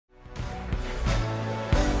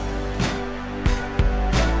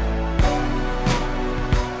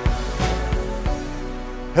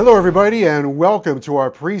Hello everybody and welcome to our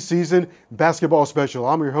preseason basketball special.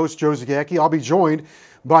 I'm your host Joe Zagacki. I'll be joined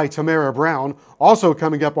by Tamara Brown. Also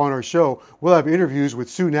coming up on our show, we'll have interviews with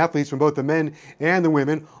student athletes from both the men and the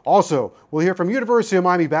women. Also, we'll hear from University of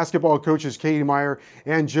Miami basketball coaches Katie Meier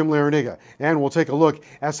and Jim Larranaga. And we'll take a look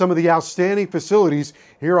at some of the outstanding facilities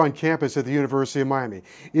here on campus at the University of Miami.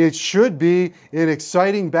 It should be an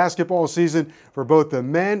exciting basketball season for both the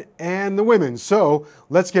men and the women. So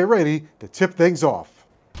let's get ready to tip things off.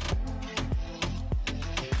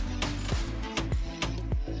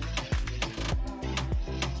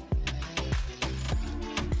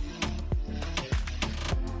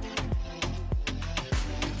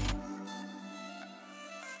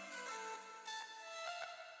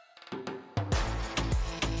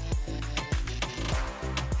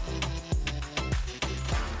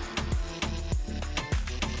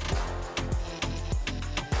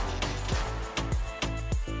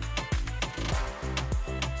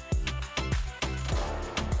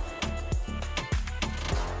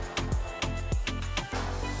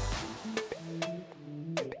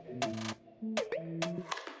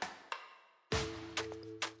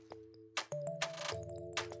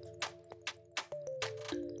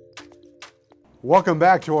 Welcome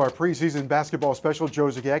back to our preseason basketball special. Joe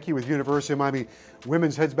Zagacki with University of Miami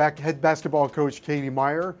women's head basketball coach Katie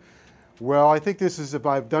Meier. Well, I think this is, if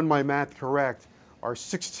I've done my math correct, our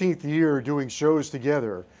 16th year doing shows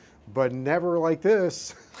together, but never like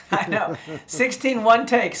this. I know. 16 one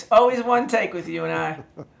takes. Always one take with you and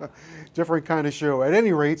I. Different kind of show. At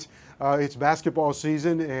any rate, it's basketball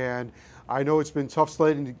season, and I know it's been tough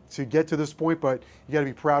sledding to get to this point, but you got to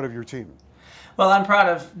be proud of your team. Well, I'm proud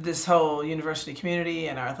of this whole university community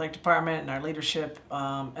and our athletic department and our leadership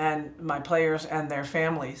and my players and their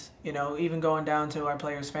families, you know, even going down to our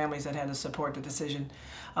players' families that had to support the decision.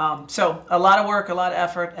 So a lot of work, a lot of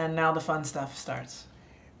effort, and now the fun stuff starts.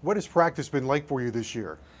 What has practice been like for you this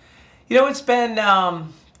year? You know, it's been,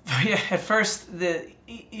 at first,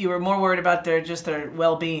 you were more worried about their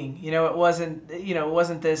well-being. You know, it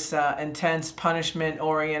wasn't this intense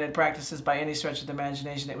punishment-oriented practices by any stretch of the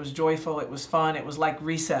imagination. It was joyful. It was fun. It was like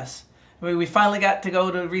recess. I mean, we finally got to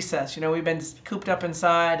go to recess. You know, we've been cooped up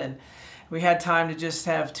inside, and we had time to just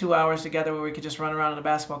have 2 hours together where we could just run around on the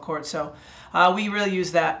basketball court. So we really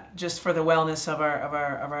used that just for the wellness of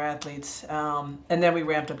our athletes, and then we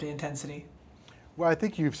ramped up the intensity. Well, I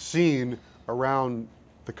think you've seen around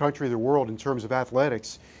the country, the world, in terms of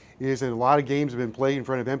athletics, is in a lot of games have been played in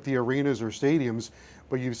front of empty arenas or stadiums,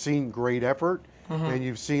 but you've seen great effort, and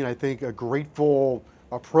you've seen, I think, a grateful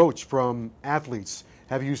approach from athletes.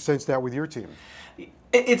 Have you sensed that with your team?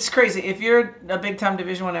 It's crazy. If you're a big-time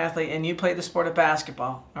Division I athlete and you play the sport of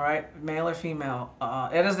basketball, all right, male or female,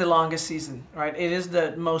 it is the longest season, right? It is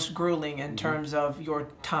the most grueling in terms of your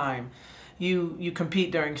time. You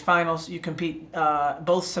compete during finals, you compete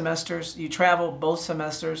both semesters, you travel both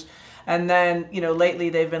semesters, and then, you know, lately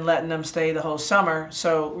they've been letting them stay the whole summer,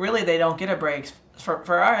 so really they don't get a break.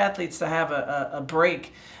 For our athletes to have a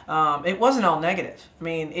break, it wasn't all negative. I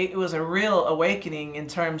mean, it was a real awakening in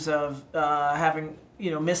terms of having, you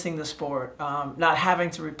know, missing the sport, not having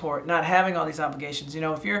to report, not having all these obligations. You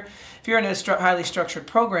know, if you're in a highly structured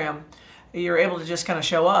program, you're able to just kind of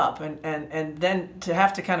show up, and then to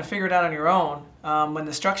have to kind of figure it out on your own when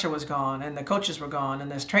the structure was gone and the coaches were gone and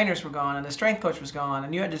the trainers were gone and the strength coach was gone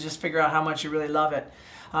and you had to just figure out how much you really love it.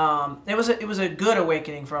 It was a good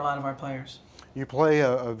awakening for a lot of our players. You play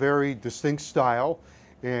a very distinct style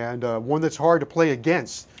and one that's hard to play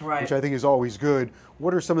against, right, which I think is always good.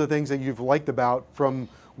 What are some of the things that you've liked about from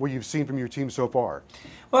what you've seen from your team so far?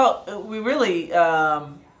 Well, we really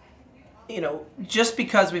you know, just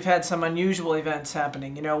because we've had some unusual events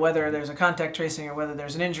happening, you know, whether there's a contact tracing or whether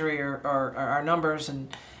there's an injury or our numbers,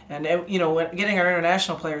 and you know, getting our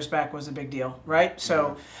international players back was a big deal, right?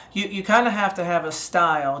 So you kind of have to have a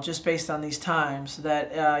style just based on these times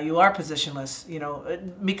that you are positionless, you know,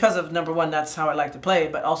 because of, number one, that's how I like to play,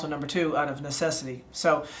 but also number two, out of necessity.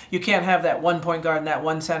 So you can't have that one point guard and that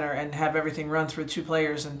one center and have everything run through two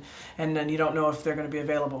players and then you don't know if they're going to be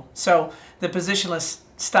available. So the positionless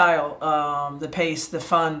style, the pace, the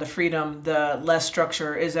fun, the freedom, the less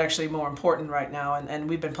structure is actually more important right now, and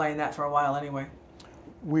we've been playing that for a while anyway.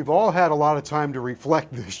 We've all had a lot of time to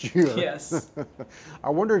reflect this year. Yes.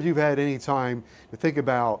 I wonder if you've had any time to think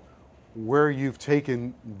about where you've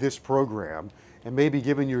taken this program and maybe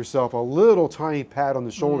given yourself a little tiny pat on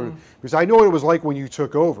the shoulder, because I know what it was like when you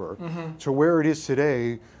took over to where it is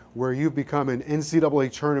today, where you've become an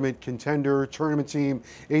NCAA tournament contender, tournament team,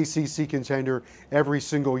 ACC contender every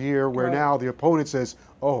single year, where now the opponent says,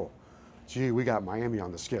 oh, gee, we got Miami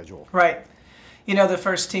on the schedule. Right. You know, the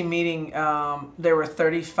first team meeting, there were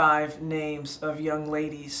 35 names of young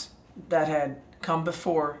ladies that had come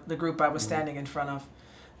before the group I was standing in front of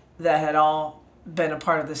that had all been a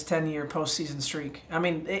part of this 10-year postseason streak. I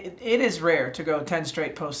mean, it is rare to go 10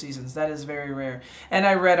 straight postseasons. That is very rare. And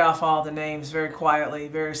I read off all the names very quietly,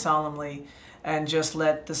 very solemnly, and just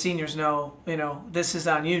let the seniors know, you know, this is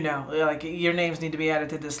on you now. Like, your names need to be added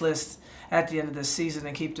to this list at the end of this season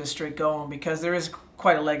and keep this streak going, because there is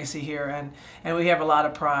quite a legacy here, and we have a lot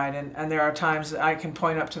of pride, and there are times that I can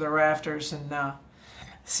point up to the rafters and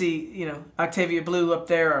see, you know, Octavia Blue up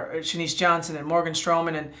there, or Shanice Johnson and Morgan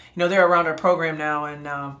Stroman, and, you know, they're around our program now, and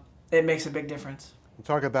it makes a big difference. We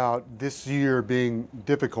talk about this year being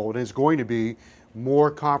difficult, and it's going to be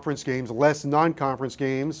more conference games, less non-conference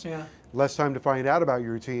games, less time to find out about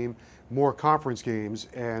your team, more conference games,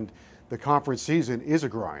 and the conference season is a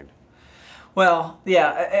grind. Well,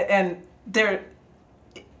 yeah, and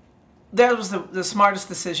that was the smartest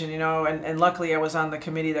decision, you know, and luckily I was on the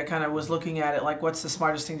committee that kind of was looking at it like, what's the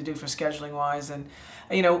smartest thing to do for scheduling wise, and,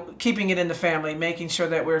 you know, keeping it in the family, making sure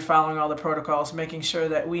that we're following all the protocols, making sure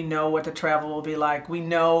that we know what the travel will be like. We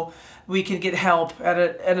know we can get help at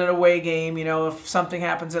an away game. You know, if something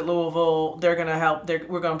happens at Louisville, they're going to help.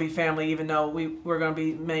 We're going to be family, even though we're going to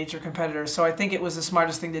be major competitors. So I think it was the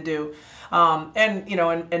smartest thing to do. And, you know,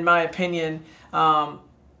 in my opinion,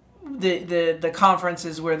 the conference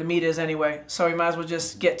is where the meat is anyway. So you might as well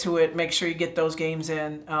just get to it, make sure you get those games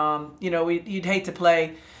in. You know, you'd hate to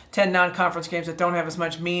play 10 non-conference games that don't have as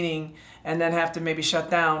much meaning and then have to maybe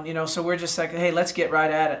shut down, you know. So we're just like, hey, let's get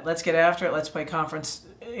right at it. Let's get after it. Let's play conference,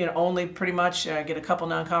 you know, only pretty much, get a couple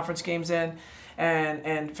non-conference games in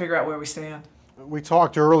and figure out where we stand. We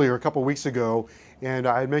talked earlier, a couple weeks ago, and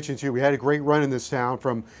I had mentioned to you, we had a great run in this town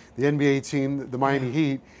from the NBA team, the Miami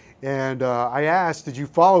Heat, and I asked, did you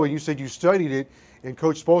follow it? You said you studied it and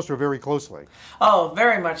Coach Spoelstra very closely. Oh,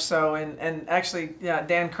 very much so. And actually, yeah,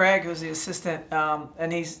 Dan Craig, who's the assistant,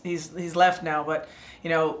 and he's left now, but,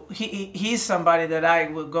 you know, he's somebody that I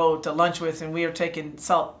would go to lunch with, and we are taking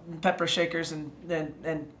salt and pepper shakers and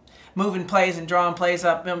moving plays and drawing plays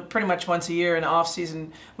up pretty much once a year. In the off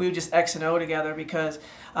season, we would just X and O together, because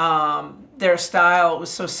their style was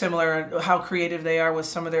so similar, and how creative they are with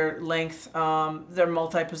some of their length. They're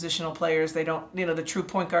multi-positional players. They don't, you know, the true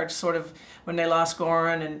point guard sort of when they lost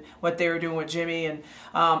Goran and what they were doing with Jimmy, and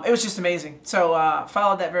it was just amazing. So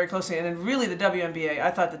followed that very closely, and then really the WNBA.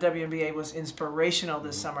 I thought the WNBA was inspirational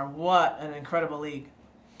this summer. What an incredible league.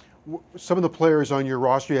 Some of the players on your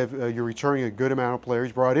roster, you're returning a good amount of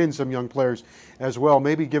players, brought in some young players as well.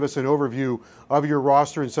 Maybe give us an overview of your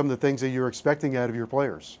roster and some of the things that you're expecting out of your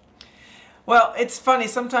players. Well, it's funny.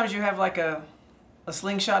 Sometimes you have like a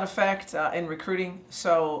slingshot effect in recruiting.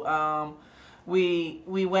 So we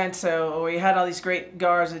had all these great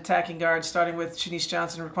guards, attacking guards, starting with Shanice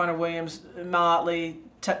Johnson, Raquana Williams, Motley,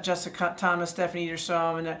 Jessica Thomas, Stephanie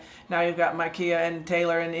Ederson, and now you've got Micaiah and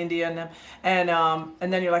Taylor and India, and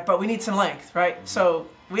then you're like, but we need some length, right? So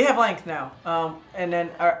we have length now, and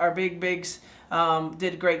then our bigs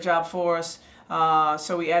did a great job for us.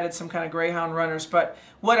 So we added some kind of greyhound runners. But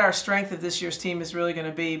what our strength of this year's team is really going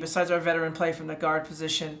to be, besides our veteran play from the guard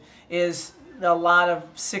position, is a lot of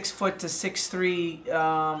 6 foot to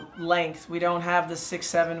 6'3" length. We don't have the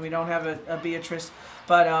 6'7". We don't have a Beatrice,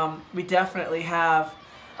 but we definitely have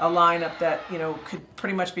a lineup that, you know, could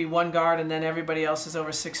pretty much be one guard, and then everybody else is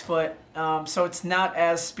over 6 foot. So it's not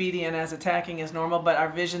as speedy and as attacking as normal, but our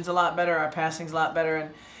vision's a lot better, our passing's a lot better, and,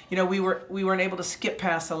 you know, we weren't able to skip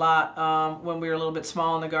past a lot when we were a little bit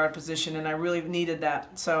small in the guard position, and I really needed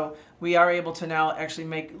that. So we are able to now actually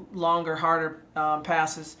make longer, harder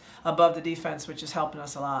passes above the defense, which is helping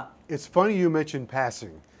us a lot. It's funny you mentioned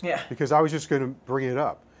passing. Yeah. Because I was just going to bring it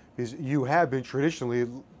up, because you have been traditionally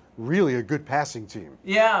really a good passing team.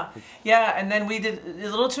 Yeah, and then we did a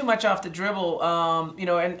little too much off the dribble, you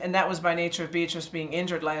know, and that was by nature of Beatrice being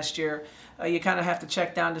injured last year. You kind of have to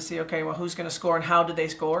check down to see, okay, well, who's going to score and how do they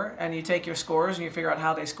score? And you take your scores and you figure out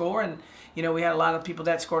how they score. And, you know, we had a lot of people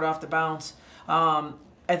that scored off the bounce. I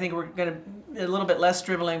think we're going to a little bit less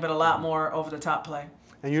dribbling, but a lot more over the top play.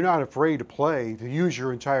 And you're not afraid to use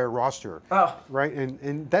your entire roster. Oh. Right?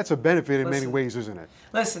 And that's a benefit in many ways, isn't it?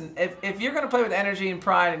 Listen, if you're going to play with energy and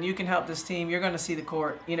pride and you can help this team, you're going to see the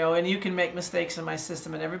court, you know, and you can make mistakes in my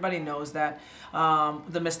system, and everybody knows that.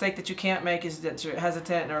 The mistake that you can't make is that you're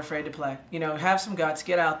hesitant and are afraid to play. You know, have some guts,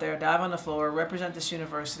 get out there, dive on the floor, represent this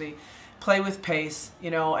university, play with pace,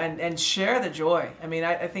 you know, and share the joy. I mean,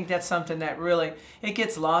 I think that's something that really, it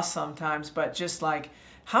gets lost sometimes, but just like,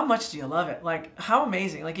 how much do you love it? Like, how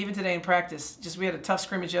amazing. Like, even today in practice, we had a tough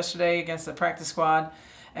scrimmage yesterday against the practice squad,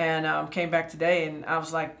 and came back today, and I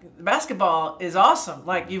was like, basketball is awesome.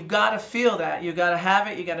 Like, you've got to feel that. You got to have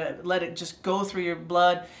it. You got to let it just go through your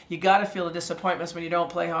blood. You got to feel the disappointments when you don't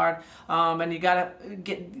play hard, and you got to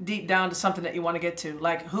get deep down to something that you want to get to.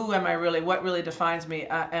 Like, who am I really? What really defines me?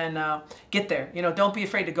 And get there. You know, don't be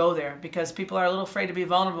afraid to go there, because people are a little afraid to be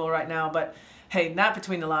vulnerable right now. But hey, not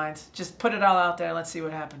between the lines. Just put it all out there and let's see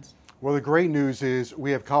what happens. Well, the great news is we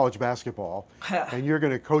have college basketball, and you're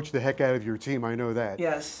going to coach the heck out of your team. I know that.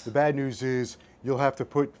 Yes. The bad news is you'll have to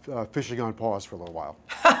put fishing on pause for a little while.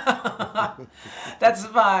 That's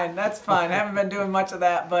fine. That's fine. I haven't been doing much of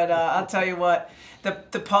that, but I'll tell you what.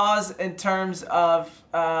 The pause in terms of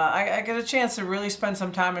I get a chance to really spend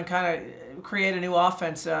some time and kind of create a new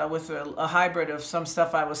offense with a hybrid of some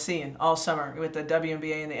stuff I was seeing all summer with the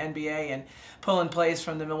WNBA and the NBA, and pulling plays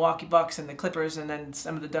from the Milwaukee Bucks and the Clippers, and then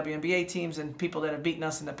some of the WNBA teams and people that have beaten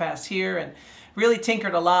us in the past here, and really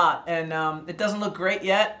tinkered a lot. And it doesn't look great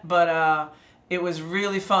yet, but it was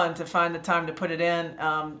really fun to find the time to put it in.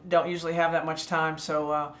 Don't usually have that much time,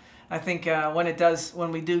 so I think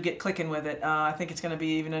when we do get clicking with it, I think it's going to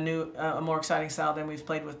be even a more exciting style than we've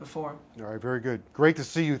played with before. All right, very good. Great to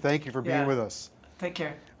see you. Thank you for being with us. Take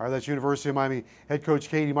care. All right, that's University of Miami head coach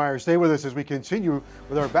Katie Meier. Stay with us as we continue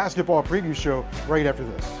with our basketball preview show right after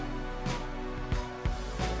this.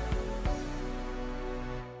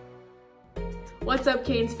 What's up,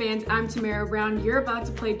 Canes fans? I'm Tamara Brown. You're about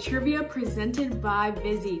to play trivia presented by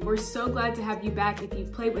Vizzy. We're so glad to have you back if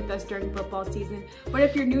you've played with us during football season, but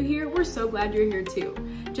if you're new here, we're so glad you're here too.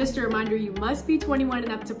 Just a reminder, you must be 21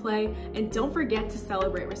 and up to play, and don't forget to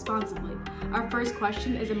celebrate responsibly. Our first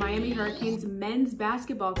question is a Miami Hurricanes men's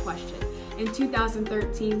basketball question. In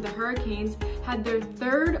 2013, the Hurricanes had their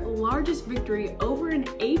third largest victory over an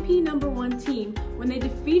AP #1 team when they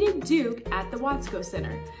defeated Duke at the Watsco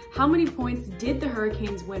Center. How many points did the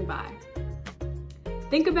Hurricanes win by?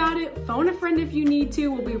 Think about it, phone a friend if you need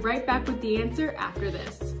to. We'll be right back with the answer after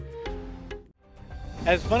this.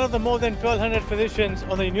 As one of the more than 1,200 physicians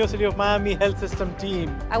on the University of Miami Health System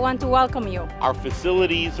team, I want to welcome you. Our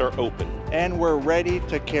facilities are open, and we're ready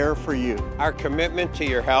to care for you. Our commitment to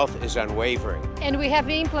your health is unwavering. And we have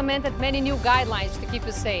implemented many new guidelines to keep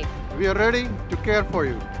you safe. We are ready to care for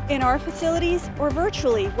you. In our facilities or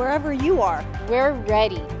virtually, wherever you are. We're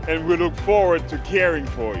ready. and we look forward to caring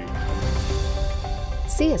for you.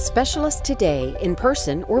 See a specialist today, in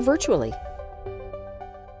person or virtually.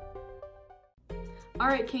 All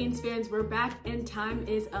right, Canes fans, we're back and time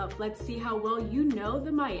is up. Let's see how well you know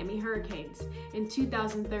the Miami Hurricanes. In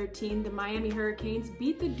 2013, the Miami Hurricanes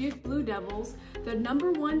beat the Duke Blue Devils, the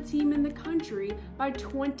 #1 team in the country, by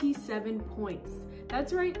 27 points.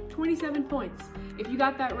 That's right, 27 points. If you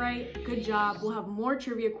got that right, good job. We'll have more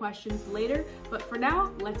trivia questions later, but for now,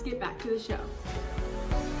 let's get back to the show.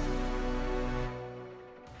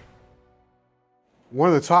 One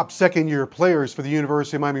of the top second-year players for the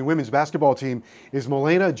University of Miami women's basketball team is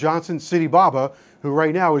Milena Johnson-City Baba, who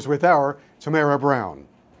right now is with our Tamara Brown.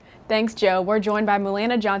 Thanks, Joe. We're joined by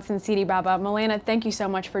Milena Johnson-City Baba. Milena, thank you so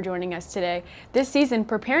much for joining us today. This season,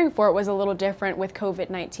 preparing for it was a little different with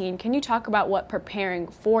COVID-19. Can you talk about what preparing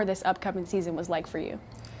for this upcoming season was like for you?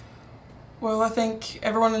 Well, I think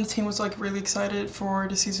everyone on the team was really excited for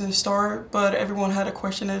the season to start, but everyone had a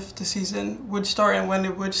question if the season would start and when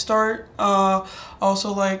it would start.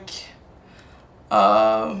 Also,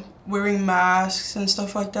 wearing masks and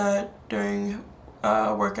stuff like that during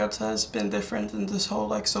workouts has been different than this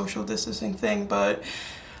whole social distancing thing. But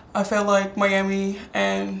I feel like Miami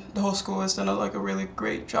and the whole school has done a really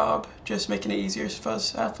great job just making it easier for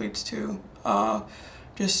us athletes to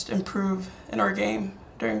just improve in our game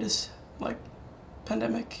during this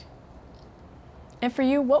pandemic. And for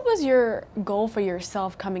you, what was your goal for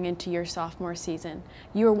yourself coming into your sophomore season?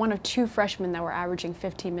 You were one of 2 freshmen that were averaging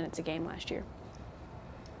 15 minutes a game last year.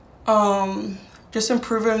 Just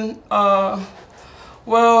improving.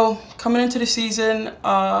 Well, coming into the season,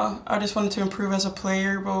 I just wanted to improve as a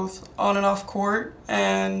player, both on and off court,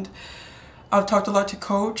 and I've talked a lot to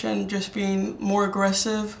coach and just being more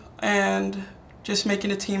aggressive and just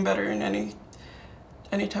making the team better in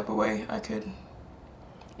any type of way I could.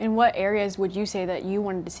 In what areas would you say that you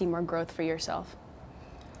wanted to see more growth for yourself?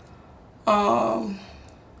 All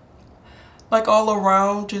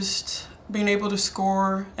around, just being able to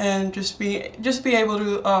score and just be able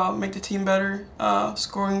to make the team better,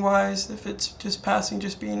 scoring wise. If it's just passing,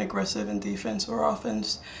 just being aggressive in defense or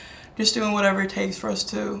offense, just doing whatever it takes for us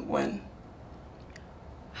to win.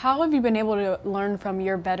 How have you been able to learn from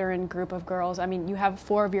your veteran group of girls? I mean, you have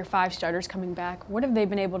 4 of your 5 starters coming back. What have they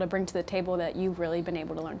been able to bring to the table that you've really been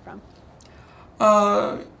able to learn from?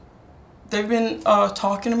 they've been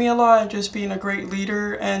talking to me a lot and just being a great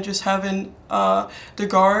leader and just having the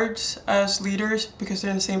guards as leaders because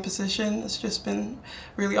they're in the same position. It's just been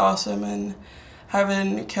really awesome, and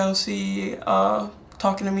having Kelsey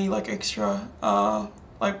talking to me like extra,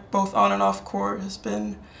 like both on and off court, has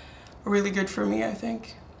been really good for me, I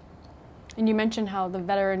think. And you mentioned how the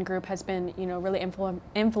veteran group has been, you know, really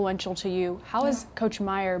influential to you. How has Coach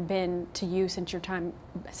Meier been to you since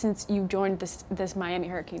you joined this Miami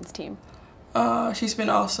Hurricanes team? She's been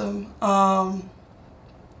awesome.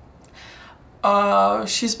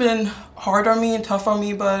 She's been hard on me and tough on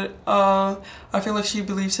me, but I feel like she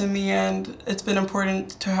believes in me, and it's been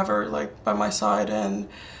important to have her like by my side. And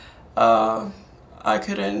I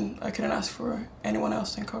couldn't ask for anyone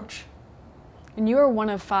else than Coach. And you are one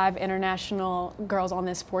of 5 international girls on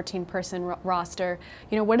this 14-person roster.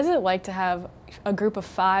 You know, what is it like to have a group of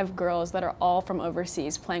 5 girls that are all from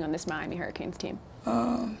overseas playing on this Miami Hurricanes team?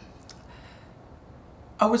 I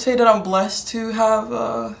would say that I'm blessed to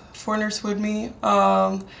have foreigners with me,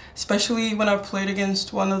 especially when I've played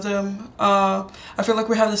against one of them. I feel like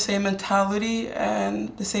we have the same mentality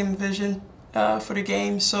and the same vision for the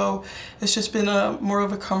game, so it's just been more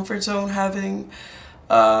of a comfort zone having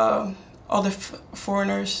all the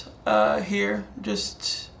foreigners here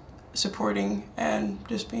just supporting and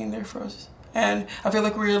just being there for us. And I feel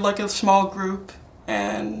like we're like a small group,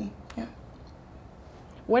 and yeah.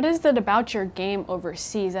 What is it about your game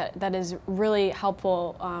overseas that is really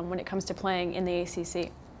helpful when it comes to playing in the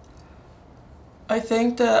ACC? I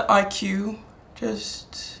think the IQ,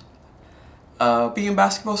 just being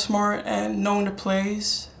basketball smart and knowing the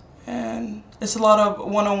plays. And it's a lot of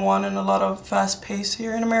one-on-one and a lot of fast pace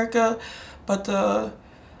here in America, but the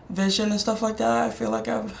vision and stuff like that, I feel like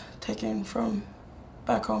I've taken from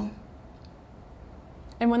back home.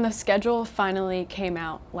 And when the schedule finally came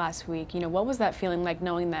out last week, you know, what was that feeling like,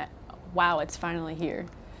 knowing that, wow, it's finally here?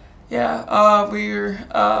 Yeah, we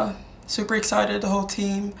were super excited, the whole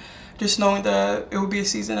team, just knowing that it would be a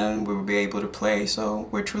season and we would be able to play. So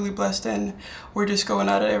we're truly blessed, and we're just going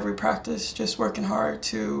at it every practice, just working hard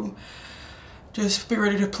to just be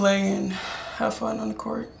ready to play and have fun on the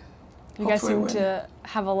court. You guys seem to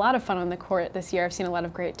have a lot of fun on the court this year. I've seen a lot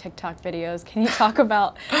of great TikTok videos. Can you talk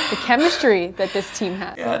about the chemistry that this team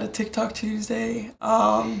has? Yeah, the TikTok Tuesday.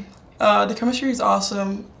 The chemistry is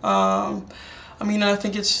awesome. I mean, I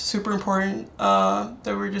think it's super important that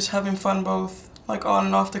we're just having fun both like on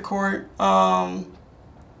and off the court.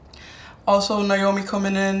 Also, Naomi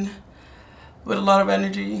coming in with a lot of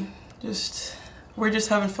energy. We're just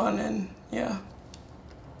having fun, and yeah.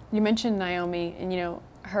 You mentioned Naomi, and you know,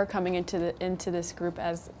 her coming into this group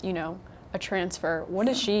as, you know, a transfer. What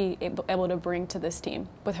is she able to bring to this team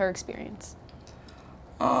with her experience?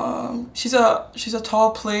 She's a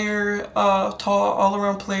tall player, tall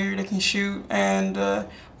all-around player that can shoot, and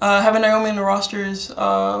having Naomi in the roster is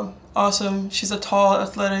awesome. She's a tall,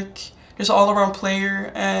 athletic, just all-around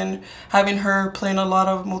player, and having her playing a lot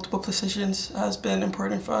of multiple positions has been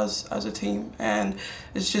important for us as a team, and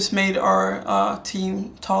it's just made our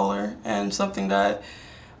team taller and something that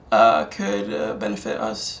could benefit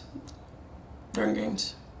us during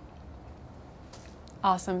games.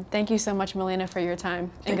 Awesome. Thank you so much, Milena, for your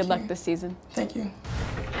time, and good luck this season. Thank you.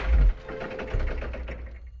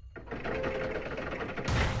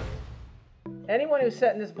 Anyone who's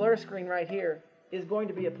set in this blur screen right here is going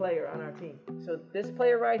to be a player on our team. So this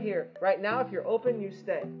player right here, right now, if you're open, you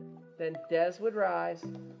stay. Then Des would rise.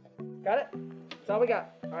 Got it? That's all we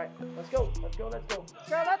got. All right, let's go. Let's go. Let's go.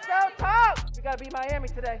 Sure, let's go. Top! We got to beat Miami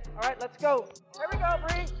today. All right, let's go. Here we go,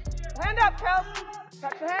 Bree. Hand up, Kels.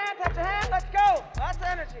 Touch your hand, touch your hand. Let's go. Lots of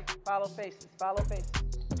energy. Follow faces, follow faces.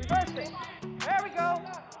 Reverse it. There we go.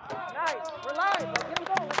 Nice. We're live. Let's get him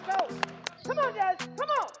going. Let's go. Come on, Des. Come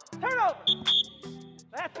on. Turnover.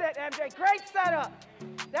 That's it, MJ. Great setup.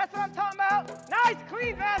 That's what I'm talking about. Nice,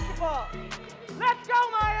 clean basketball. Let's go,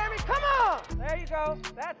 Miami. Come on. There you go.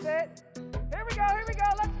 That's it. Here we go. Here we go.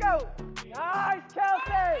 Let's go. Nice,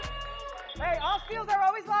 Kelsey. Hey, all steals are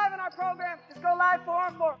always live in our program. Just go live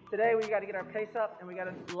 4-on-4. Today, we got to get our pace up, and we got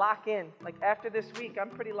to lock in. Like, after this week, I'm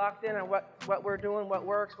pretty locked in on what we're doing, what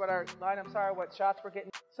works, what our lineups are, what shots we're getting.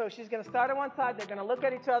 So she's going to start on one side. They're going to look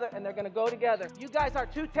at each other, and they're going to go together. You guys are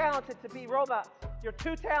too talented to be robots. You're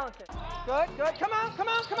too talented. Good, good. Come on, come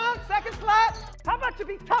on, come on. Second slot. How about you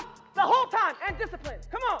be tough the whole time and disciplined?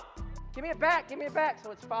 Come on. Give me it back. Give me it back.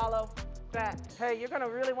 So it's follow, back. Hey, you're going to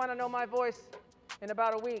really want to know my voice in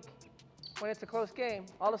about a week. When it's a close game,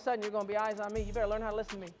 all of a sudden you're going to be eyes on me. You better learn how to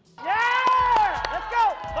listen to me. Yeah! Let's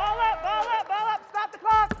go! Ball up, ball up, ball up. Stop the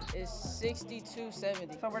clock. It's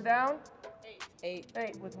 62-70. So we're down? 8.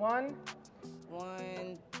 8 with 1.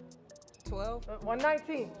 1, 112.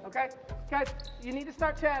 119, okay? Guys, you need to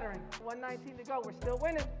start chattering. 119 to go. We're still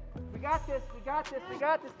winning. We got this. We got this. We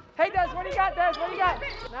got this. Hey, Des, what do you got, Des? What do you got?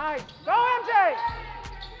 Nice. Go, MJ.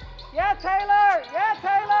 Yeah, Taylor. Yeah,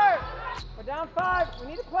 Taylor. We're down 5. We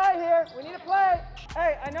need to play here. We need to play.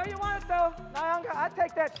 Hey, I know you want it, though. Nyanga, I'd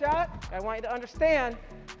take that shot. I want you to understand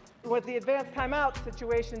with the advanced timeout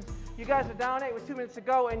situations, you guys are down 8 with 2 minutes to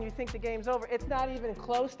go and you think the game's over. It's not even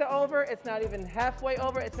close to over. It's not even halfway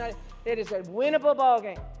over. It is a winnable ball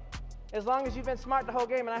game. As long as you've been smart the whole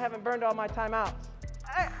game and I haven't burned all my timeouts.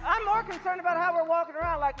 I'm more concerned about how we're walking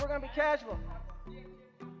around like we're gonna be casual.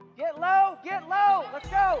 Get low, let's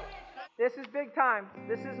go. This is big time.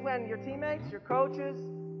 This is when your teammates, your coaches,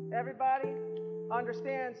 everybody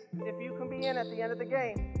understands if you can be in at the end of the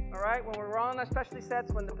game, all right? When we're on our specialty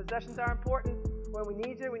sets, when the possessions are important, when we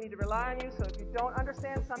need to rely on you. So if you don't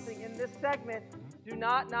understand something in this segment, do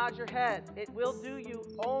not nod your head. It will do you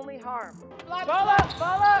only harm. Ball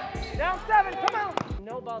up, down 7, come on.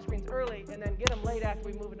 No ball screens early and then get them late after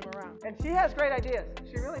we moving them around. And she has great ideas,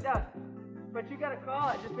 she really does. But you gotta call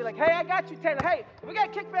it, just be like, hey, I got you, Taylor. Hey, we got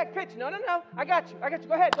a kickback pitch. No, I got you,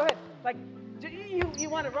 go ahead. Like, you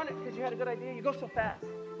want to run it because you had a good idea. You go so fast,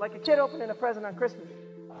 like a kid opening a present on Christmas.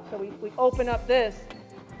 So we open up this,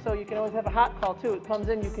 so you can always have a hot call too. It comes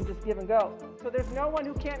in, you can just give and go. So there's no one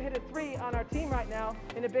who can't hit a 3 on our team right now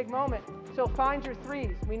in a big moment. So find your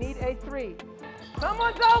 3s. We need a 3.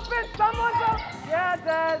 Someone's open, Yeah,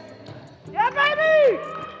 Des. Yeah, baby!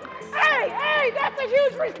 Hey, that's a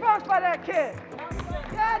huge response by that kid.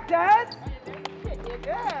 Yeah, Des.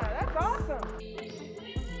 Yeah, that's awesome.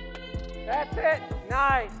 That's it.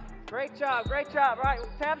 Nice. Great job. Right,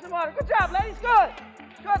 have some water. Good job, ladies.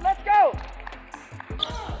 Good, let's go.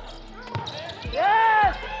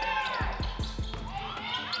 Yes!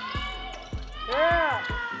 Yeah!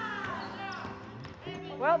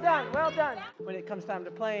 Well done. When it comes time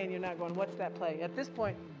to play and you're not going, what's that play? At this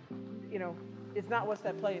point, it's not what's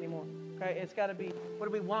that play anymore, okay? It's got to be, what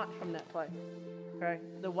do we want from that play, okay?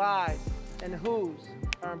 The whys and the whos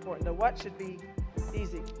are important. The what should be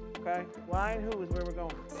easy, okay? Why and who is where we're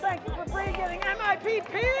going. Thank you for Bree getting MIPP!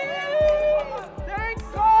 Thank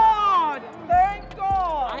God!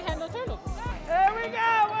 I had no turnovers. There we go!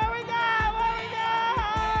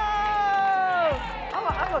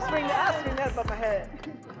 I'm gonna swing that above my head.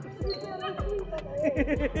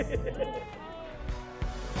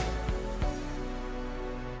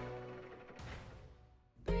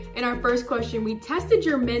 In our first question, we tested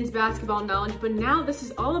your men's basketball knowledge, but now this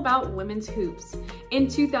is all about women's hoops. In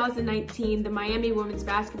 2019, the Miami women's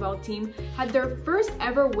basketball team had their first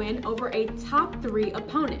ever win over a top 3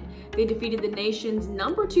 opponent. They defeated the nation's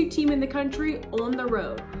number 2 team in the country on the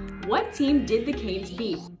road. What team did the Canes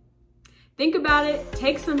beat? Think about it,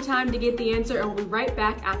 take some time to get the answer, and we'll be right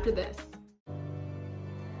back after this.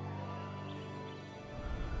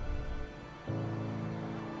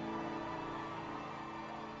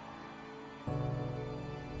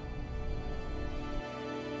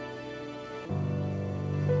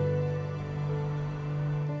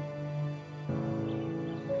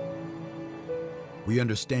 We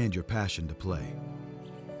understand your passion to play,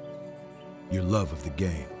 your love of the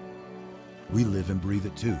game. We live and breathe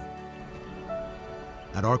it too.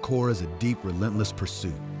 At our core is a deep, relentless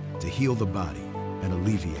pursuit to heal the body and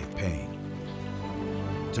alleviate pain,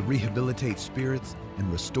 to rehabilitate spirits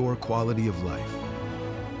and restore quality of life,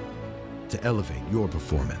 to elevate your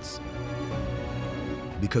performance.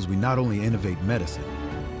 Because we not only innovate medicine,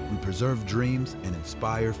 we preserve dreams and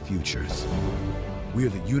inspire futures. We are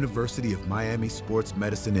the University of Miami Sports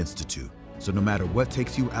Medicine Institute, so no matter what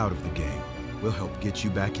takes you out of the game, we'll help get you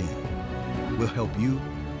back in. We'll help you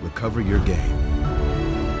recover your game.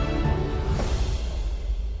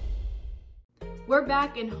 We're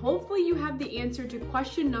back, and hopefully you have the answer to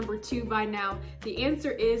question number 2 by now. The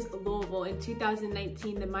answer is Louisville. In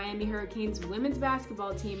 2019, the Miami Hurricanes women's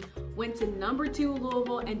basketball team went to number 2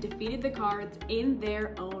 Louisville and defeated the Cards in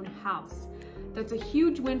their own house. That's a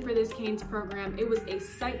huge win for this Canes program. It was a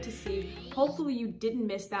sight to see. Hopefully you didn't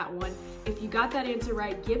miss that one. If you got that answer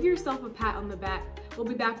right, give yourself a pat on the back. We'll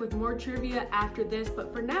be back with more trivia after this,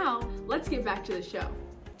 but for now, let's get back to the show.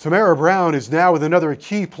 Tamara Brown is now with another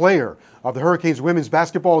key player of the Hurricanes women's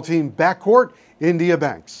basketball team backcourt, India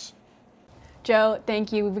Banks. Joe,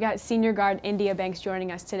 thank you. We've got senior guard India Banks joining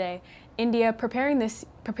us today. India, preparing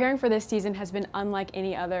for this season has been unlike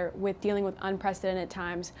any other, with dealing with unprecedented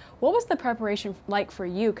times. What was the preparation like for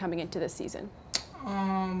you coming into this season?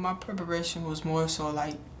 My preparation was more so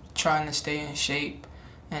like trying to stay in shape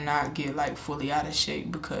and not get like fully out of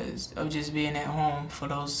shape because of just being at home for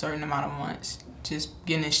those certain amount of months. Just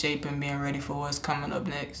getting in shape and being ready for what's coming up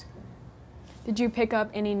next. Did you pick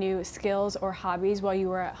up any new skills or hobbies while you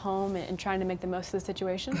were at home and trying to make the most of the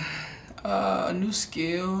situation? A new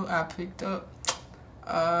skill I picked up?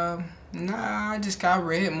 Nah, I just got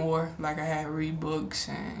read more. Like I had read books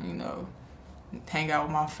and, you know, hang out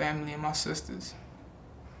with my family and my sisters.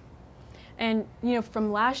 And, you know,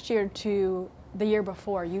 from last year to the year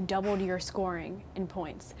before, you doubled your scoring in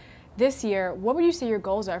points. This year, what would you say your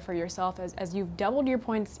goals are for yourself as you've doubled your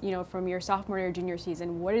points, you know, from your sophomore to your junior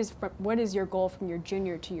season? What is your goal from your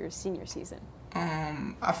junior to your senior season?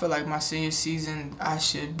 I feel like my senior season, I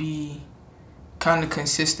should be kind of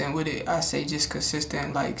consistent with it. I say just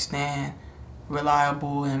consistent, like staying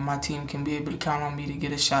reliable, and my team can be able to count on me to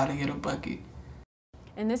get a shot or get a bucket.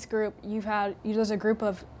 In this group, there's a group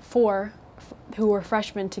of 4 who were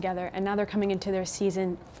freshmen together, and now they're coming into their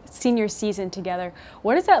senior season together.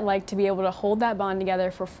 What is that like to be able to hold that bond together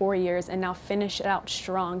for 4 years and now finish it out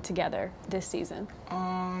strong together this season?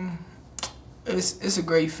 It's a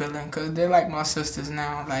great feeling because they're like my sisters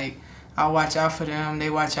now. Like, I watch out for them, they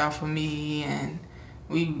watch out for me, and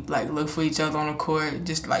we like look for each other on the court,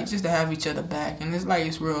 just to have each other back. And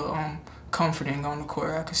it's real comforting on the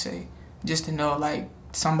court, I could say, just to know like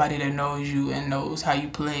somebody that knows you and knows how you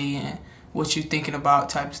play and what you're thinking about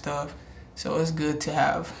type stuff. So it's good to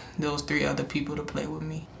have those 3 other people to play with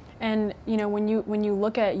me. And you know, when you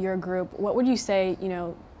look at your group, what would you say, you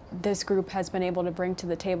know, this group has been able to bring to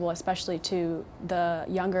the table, especially to the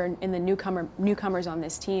younger and the newcomers on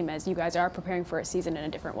this team, as you guys are preparing for a season in a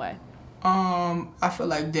different way? I feel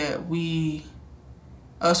like that we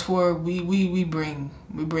bring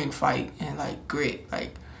fight and like grit.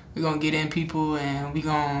 Like, we're gonna get in people and we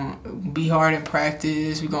gonna be hard in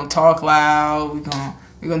practice. We're gonna talk loud.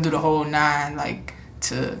 We're gonna do the whole 9, like,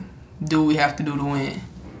 to do what we have to do to win.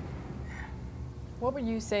 What would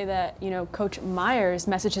you say that, you know, Coach Meier's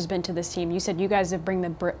message has been to this team? You said you guys have bring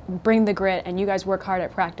the grit and you guys work hard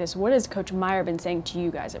at practice. What has Coach Meier been saying to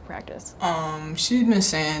you guys at practice? She's been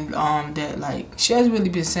saying that, like, she hasn't really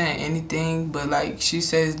been saying anything, but like she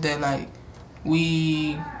says that like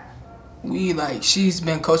we like, she's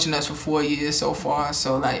been coaching us for 4 years so far,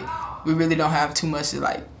 so like we really don't have too much to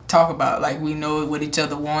like talk about. Like, we know what each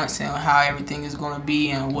other wants and how everything is gonna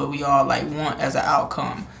be and what we all like want as an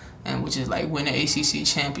outcome, and which is like win an ACC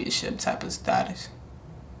championship type of status.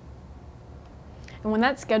 And when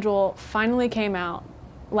that schedule finally came out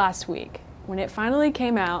last week, when it finally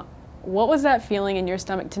came out, what was that feeling in your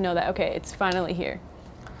stomach to know that, okay, it's finally here?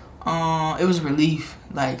 It was relief.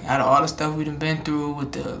 Like, out of all the stuff we've been through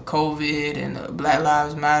with the COVID and the Black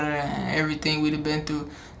Lives Matter and everything we've been through,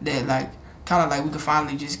 that like kind of like we could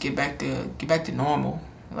finally just get back to normal.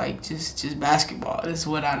 Like, just basketball. That's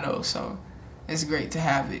what I know. So it's great to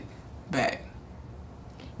have it back.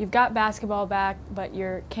 You've got basketball back, but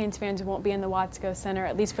your Canes fans won't be in the Watsco Center,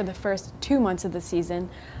 at least for the first 2 months of the season.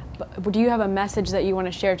 But do you have a message that you want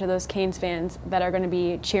to share to those Canes fans that are going to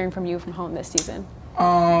be cheering from you from home this season?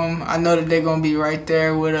 I know that they're going to be right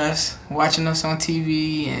there with us, watching us on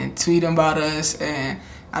TV and tweeting about us, and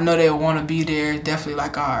I know they want to be there, definitely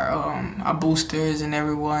like our boosters and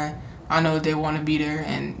everyone. I know they want to be there,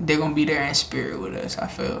 and they're going to be there in spirit with us, I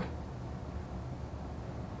feel.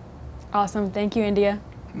 Awesome. Thank you, India.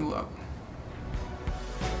 You're welcome.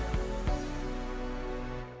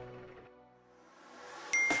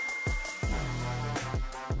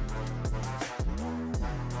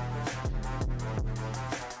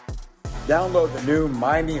 Download the new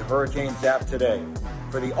Miami Hurricanes app today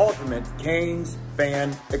for the ultimate Canes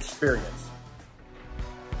fan experience.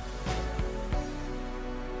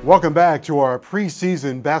 Welcome back to our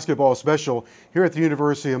preseason basketball special here at the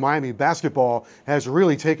University of Miami. Basketball has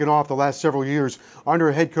really taken off the last several years under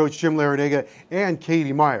head coach Jim Larranaga and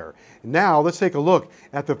Katie Meier. Now let's take a look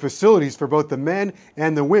at the facilities for both the men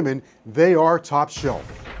and the women. They are top shelf.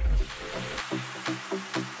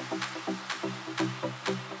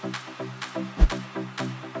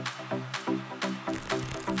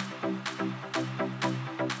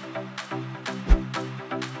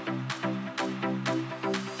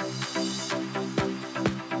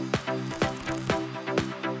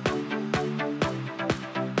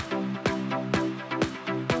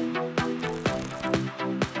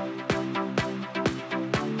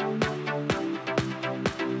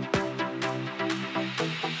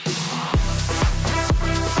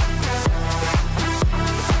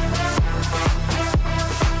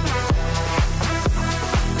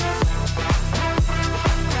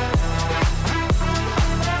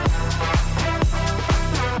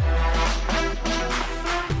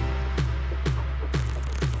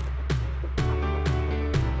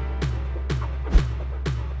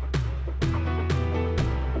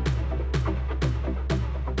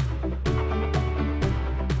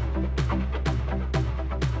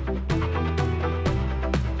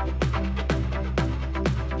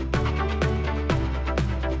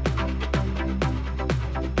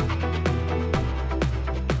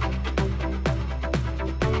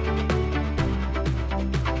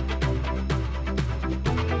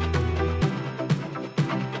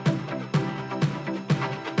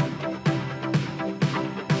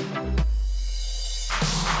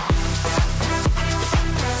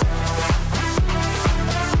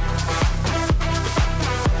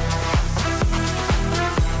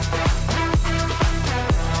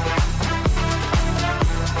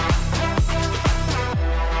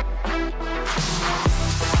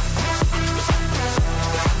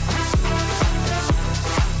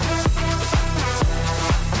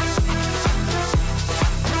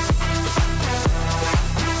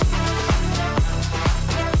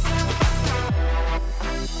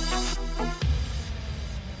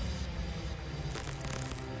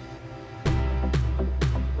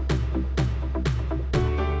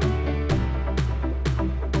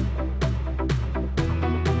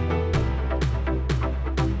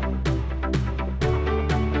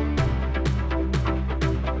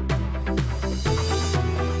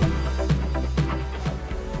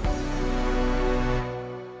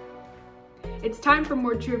 time for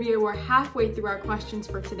more trivia. We're halfway through our questions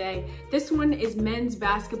for today. This one is men's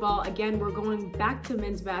basketball. Again, we're going back to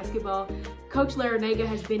men's basketball. Coach Larranaga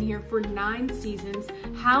has been here for 9 seasons.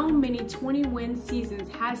 How many 20-win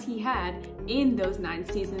seasons has he had in those 9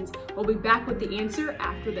 seasons? We'll be back with the answer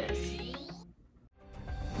after this.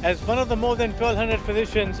 As one of the more than 1,200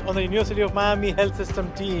 physicians on the University of Miami Health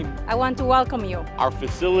System team, I want to welcome you. Our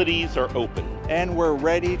facilities are open. And we're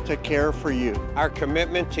ready to care for you. Our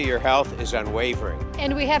commitment to your health is unwavering.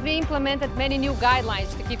 And we have implemented many new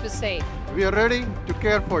guidelines to keep you safe. We are ready to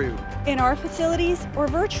care for you. In our facilities or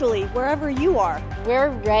virtually, wherever you are. We're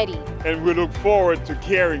ready. And we look forward to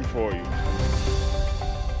caring for you.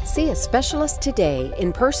 See a specialist today,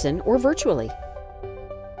 in person or virtually.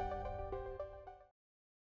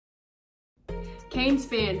 Canes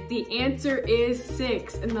fans, the answer is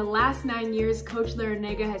 6. In the last 9 years, Coach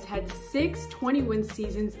Larranaga has had 6 20-win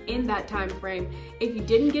seasons in that time frame. If you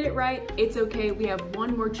didn't get it right, it's okay. We have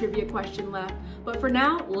one more trivia question left. But for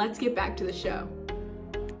now, let's get back to the show.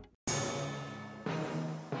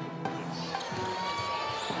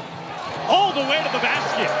 All the way to the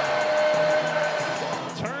basket.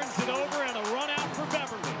 Turns it over and a run out for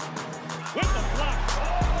Beverly. With the block.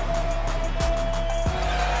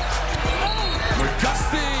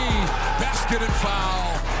 Gusty, basket and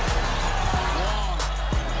foul. Long,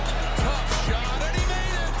 tough shot, and he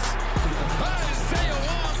made it. Isaiah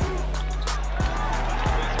Wong.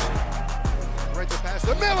 Right to pass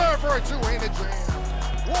to Miller for a two-handed jam.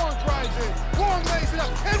 Wong drives it, Wong lays it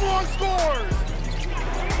up, and Wong scores.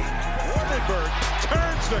 Wardenberg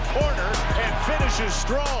turns the corner and finishes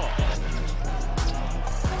strong.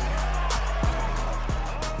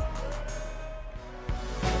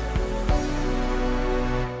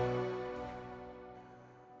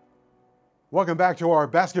 Welcome back to our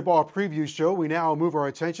basketball preview show. We now move our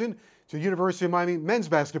attention to University of Miami men's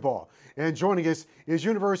basketball. And joining us is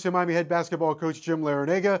University of Miami head basketball coach Jim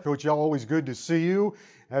Larranaga. Coach, always good to see you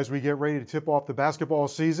as we get ready to tip off the basketball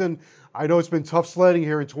season. I know it's been tough sledding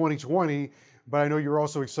here in 2020, but I know you're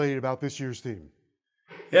also excited about this year's team.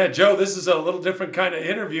 Yeah, Joe, this is a little different kind of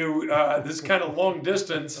interview, this kind of long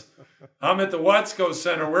distance. I'm at the Watsco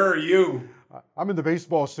Center. Where are you? I'm in the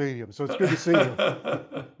baseball stadium, so it's good to see you.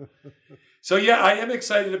 So, yeah, I am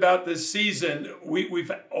excited about this season. We've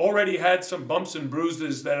already had some bumps and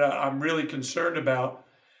bruises that I'm really concerned about.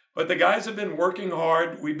 But the guys have been working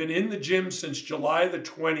hard. We've been in the gym since July the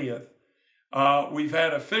 20th. We've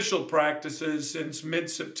had official practices since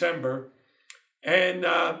mid-September. And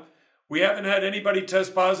we haven't had anybody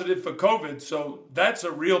test positive for COVID, so that's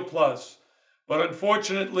a real plus. But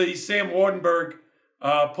unfortunately, Sam Wardenberg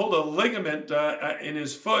pulled a ligament in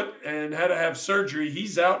his foot and had to have surgery.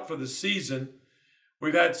 He's out for the season.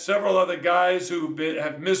 We've had several other guys who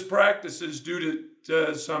have missed practices due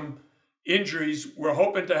to some injuries. We're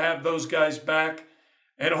hoping to have those guys back.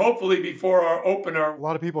 And hopefully before our opener. A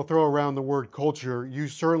lot of people throw around the word culture. You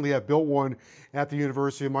certainly have built one at the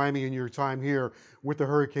University of Miami in your time here with the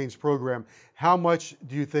Hurricanes program. How much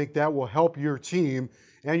do you think that will help your team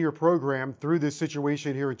and your program through this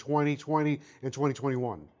situation here in 2020 and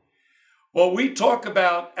 2021? Well, we talk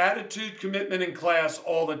about attitude, commitment, and class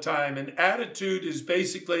all the time. And attitude is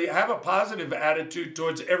basically have a positive attitude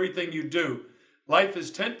towards everything you do. Life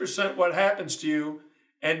is 10% what happens to you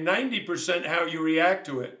and 90% how you react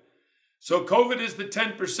to it. So COVID is the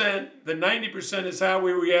 10%, the 90% is how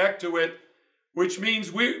we react to it, which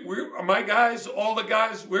means my guys, all the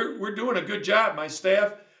guys, we're doing a good job. My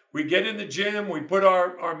staff, we get in the gym, we put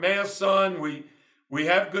our masks on, we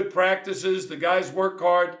have good practices, the guys work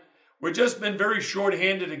hard. We've just been very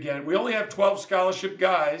short-handed again. We only have 12 scholarship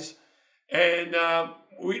guys, and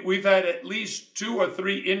we've had at least 2 or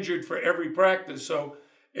 3 injured for every practice. So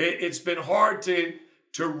it's been hard to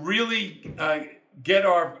really get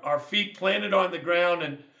our feet planted on the ground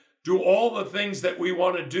and do all the things that we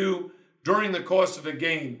want to do during the course of a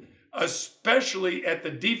game, especially at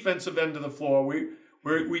the defensive end of the floor.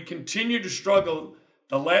 We continue to struggle.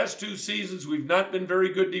 The last 2 seasons, we've not been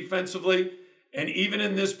very good defensively. And even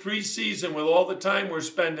in this preseason, with all the time we're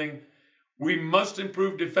spending, we must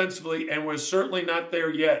improve defensively, and we're certainly not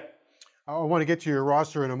there yet. I want to get to your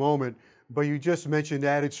roster in a moment, but you just mentioned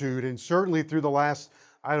attitude, and certainly through the last,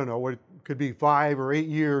 I don't know, what could be 5 or 8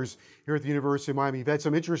 years here at the University of Miami, you've had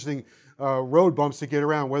some interesting road bumps to get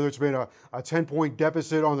around, whether it's been a 10-point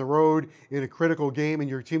deficit on the road in a critical game and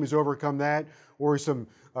your team has overcome that, or some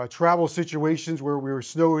travel situations where we were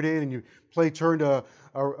snowed in and you turned a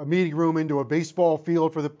meeting room into a baseball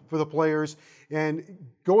field for the players. And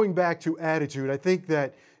going back to attitude, I think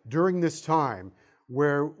that during this time,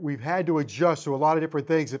 where we've had to adjust to a lot of different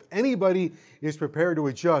things. If anybody is prepared to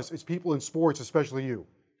adjust, it's people in sports, especially you.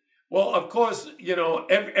 Well, of course, you know,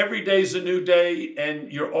 every day's a new day, and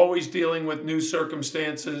you're always dealing with new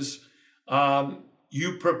circumstances.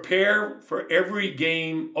 You prepare for every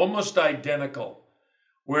game almost identical,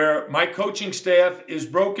 where my coaching staff is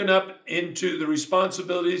broken up into the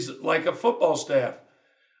responsibilities like a football staff.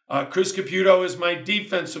 Chris Caputo is my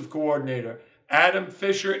defensive coordinator. Adam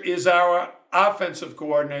Fisher is our offensive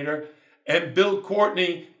coordinator. And Bill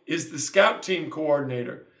Courtney is the scout team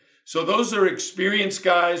coordinator. So those are experienced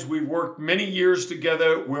guys. We've worked many years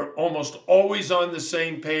together. We're almost always on the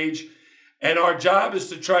same page. And our job is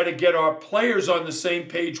to try to get our players on the same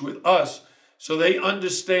page with us so they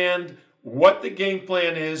understand what the game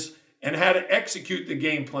plan is and how to execute the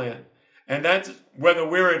game plan. And that's whether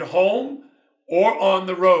we're at home or on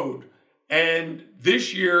the road. And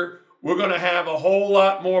this year, we're going to have a whole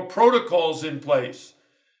lot more protocols in place.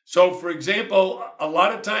 So, for example, a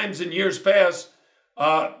lot of times in years past,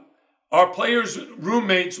 our players'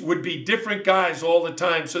 roommates would be different guys all the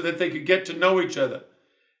time so that they could get to know each other.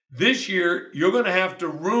 This year, you're going to have to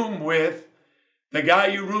room with the guy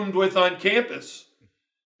you roomed with on campus.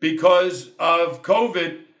 Because of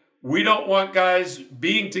COVID, we don't want guys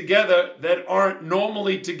being together that aren't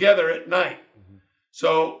normally together at night.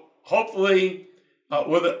 So hopefully,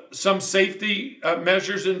 with some safety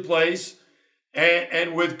measures in place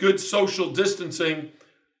and with good social distancing,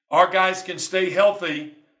 our guys can stay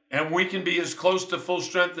healthy and we can be as close to full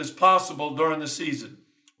strength as possible during the season.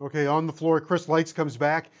 Okay, on the floor, Chris Lights comes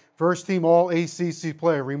back. First team All-ACC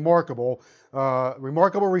player. Remarkable.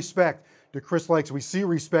 Remarkable respect to Chris Lights. We see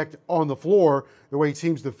respect on the floor, the way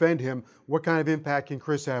teams defend him. What kind of impact can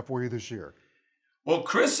Chris have for you this year? Well,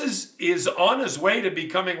 Chris is on his way to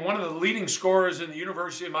becoming one of the leading scorers in the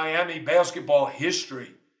University of Miami basketball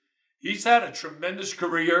history. He's had a tremendous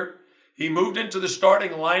career. He moved into the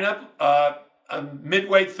starting lineup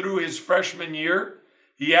midway through his freshman year.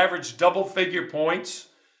 He averaged double-figure points.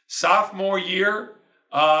 Sophomore year,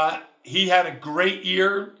 he had a great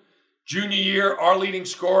year. Junior year, our leading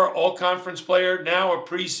scorer, all-conference player, now a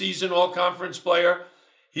preseason all-conference player.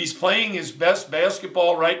 He's playing his best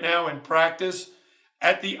basketball right now in practice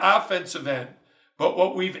at the offensive end. But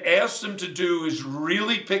what we've asked him to do is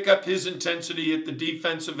really pick up his intensity at the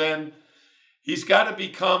defensive end. He's got to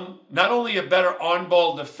become not only a better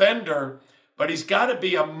on-ball defender, but he's got to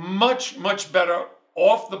be a much, much better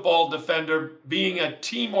off-the-ball defender, being a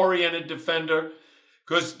team-oriented defender,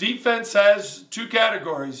 because defense has two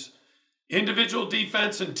categories, individual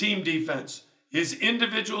defense and team defense. His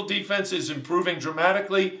individual defense is improving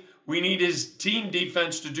dramatically. We need his team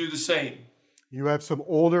defense to do the same. You have some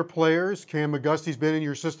older players. Cam McGusty's been in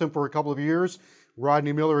your system for a couple of years.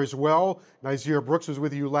 Rodney Miller as well. Nazir Brooks was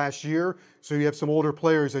with you last year. So you have some older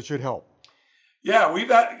players that should help. Yeah, we've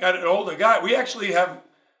got an older guy. We actually have,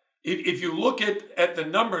 if you look at the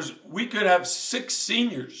numbers, we could have 6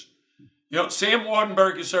 seniors. You know, Sam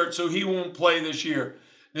Wardenberg is hurt, so he won't play this year.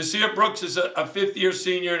 Nazir Brooks is a fifth-year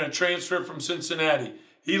senior and a transfer from Cincinnati.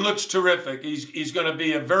 He looks terrific. He's going to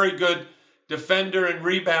be a very good defender and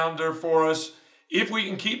rebounder for us if we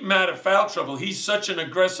can keep him out of foul trouble. He's such an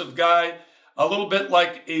aggressive guy, a little bit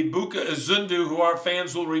like Ibuka Azundu, who our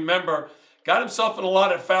fans will remember, got himself in a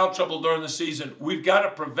lot of foul trouble during the season. We've got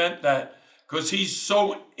to prevent that because he's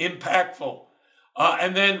so impactful.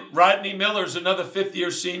 And then Rodney Miller's another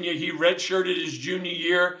fifth-year senior. He redshirted his junior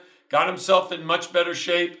year, got himself in much better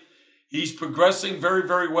shape. He's progressing very,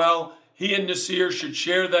 very well. He and Nasir should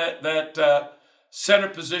share that center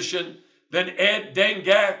position. Then add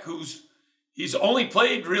Dengak, he's only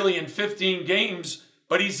played really in 15 games,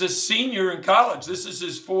 but he's a senior in college. This is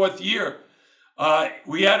his 4th year.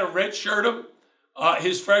 We had to redshirt him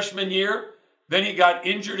his freshman year. Then he got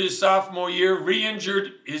injured his sophomore year,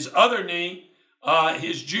 re-injured his other knee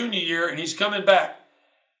his junior year, and he's coming back.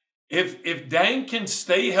 If Dang can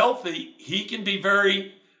stay healthy, he can be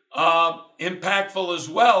very impactful as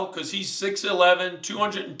well because he's 6'11",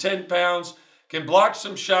 210 pounds, can block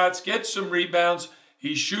some shots, get some rebounds.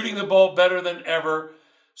 He's shooting the ball better than ever.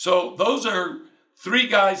 So those are 3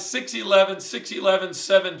 guys, 6'11", 6'11",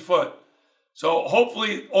 7 foot. So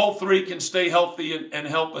hopefully all 3 can stay healthy and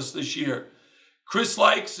help us this year. Chris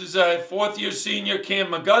Likes is a 4th-year senior. Cam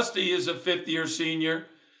McGusty is a 5th-year senior.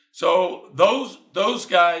 So those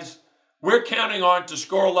guys, we're counting on to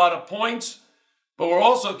score a lot of points, but we're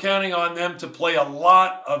also counting on them to play a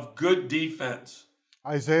lot of good defense.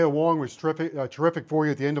 Isaiah Wong was terrific for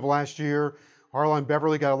you at the end of last year. Harlon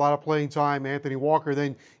Beverly got a lot of playing time. Anthony Walker,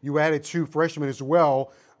 then you added 2 freshmen as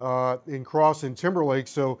well. in Cross and Timberlake.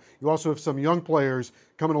 So you also have some young players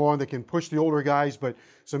coming along that can push the older guys, but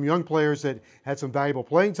some young players that had some valuable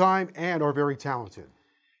playing time and are very talented.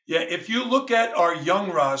 Yeah, if you look at our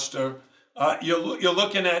young roster, you're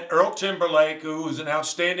looking at Earl Timberlake, who is an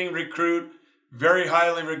outstanding recruit, very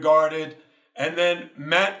highly regarded, and then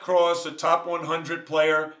Matt Cross, a top 100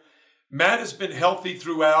 player. Matt has been healthy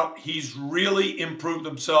throughout. He's really improved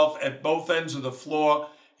himself at both ends of the floor.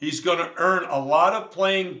 He's going to earn a lot of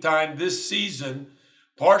playing time this season,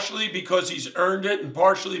 partially because he's earned it and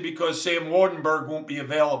partially because Sam Wardenberg won't be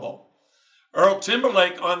available. Earl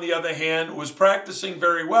Timberlake, on the other hand, was practicing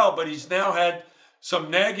very well, but he's now had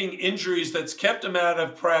some nagging injuries that's kept him out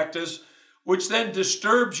of practice, which then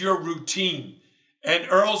disturbs your routine. And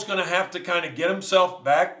Earl's going to have to kind of get himself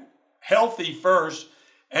back healthy first,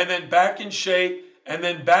 and then back in shape, and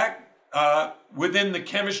then back within the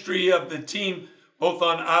chemistry of the team, both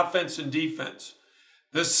on offense and defense.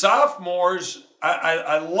 The sophomores,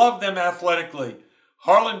 I love them athletically.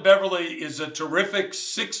 Harlan Beverly is a terrific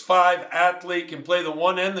 6'5" athlete, can play the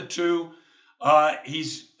 1 and the 2.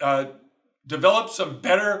 He's developed some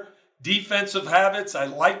better defensive habits. I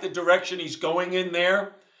like the direction he's going in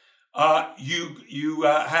there. You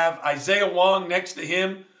have Isaiah Wong next to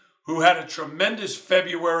him, who had a tremendous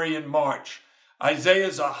February and March. Isaiah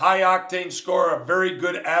is a high-octane scorer, a very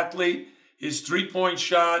good athlete. His three-point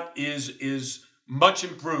shot is much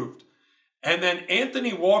improved. And then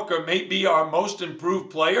Anthony Walker may be our most improved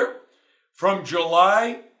player from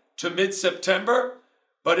July to mid-September.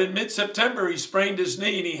 But in mid-September, he sprained his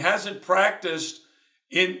knee, and he hasn't practiced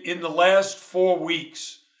in the last 4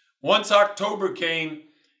 weeks. Once October came,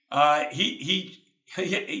 he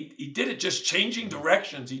did it just changing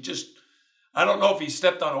directions. I don't know if he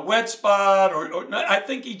stepped on a wet spot or I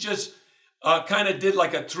think he just kind of did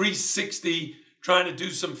like a 360 trying to do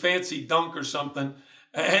some fancy dunk or something.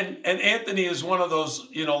 And Anthony is one of those,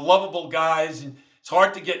 lovable guys, and it's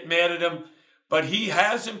hard to get mad at him, but he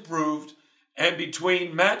has improved. And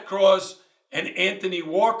between Matt Cross and Anthony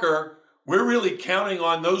Walker, we're really counting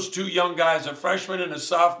on those two young guys, a freshman and a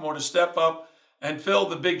sophomore, to step up and fill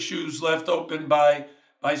the big shoes left open by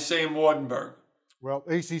Sam Wardenberg. Well,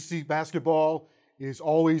 ACC basketball is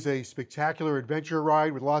always a spectacular adventure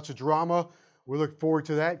ride with lots of drama. We look forward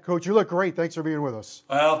to that. Coach, you look great. Thanks for being with us.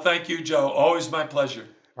 Well, thank you, Joe. Always my pleasure.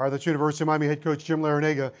 All right, that's University of Miami head coach Jim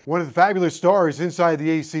Larranaga. One of the fabulous stars inside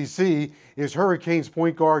the ACC is Hurricanes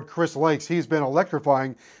point guard Chris Lakes. He's been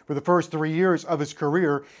electrifying for the first 3 years of his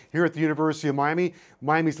career here at the University of Miami.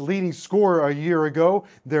 Miami's leading scorer a year ago,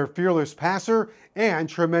 their fearless passer, and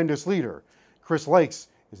tremendous leader. Chris Lakes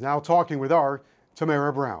is now talking with our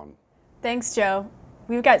Tamara Brown. Thanks, Joe.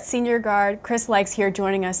 We've got senior guard Chris Lakes here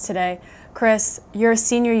joining us today. Chris, you're a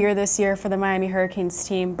senior year this year for the Miami Hurricanes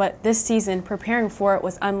team, but this season, preparing for it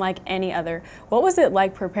was unlike any other. What was it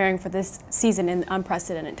like preparing for this season in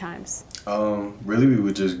unprecedented times? Really, we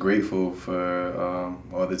were just grateful for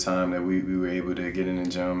all the time that we were able to get in the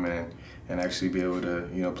gym and actually be able to,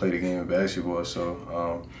 play the game of basketball.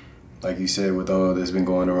 So, like you said, with all that's been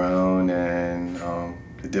going around and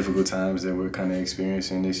the difficult times that we're kind of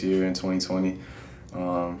experiencing this year in 2020,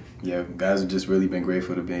 guys have just really been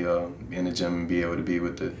grateful to be in the gym and be able to be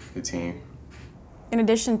with the team. In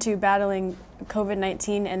addition to battling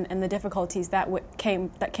COVID-19 and the difficulties that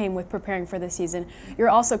came with preparing for this season, you're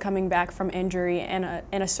also coming back from injury and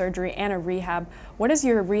a surgery and a rehab. What has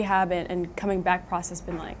your rehab and coming back process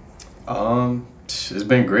been like? It's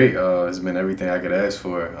been great. It's been everything I could ask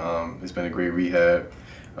for. It's been a great rehab.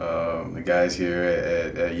 The guys here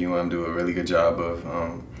at UM do a really good job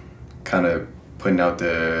of kind of putting out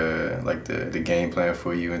the game plan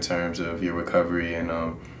for you in terms of your recovery and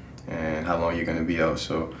how long you're going to be out.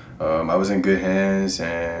 So I was in good hands,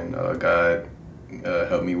 and God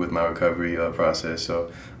helped me with my recovery process.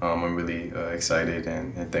 So I'm really excited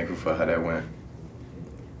and thankful for how that went.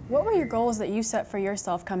 What were your goals that you set for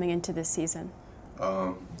yourself coming into this season?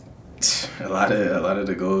 A lot of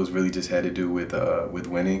the goals really just had to do with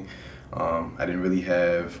winning. I didn't really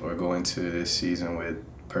have or go into this season with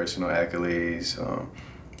personal accolades.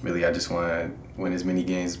 Really, I just want to win as many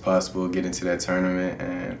games as possible, get into that tournament,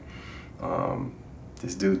 and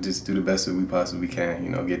just do the best that we possibly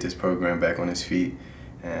can. Get this program back on its feet,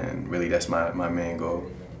 and really, that's my main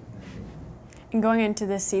goal. And going into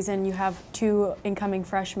this season, you have two incoming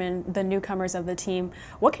freshmen, the newcomers of the team.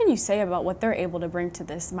 What can you say about what they're able to bring to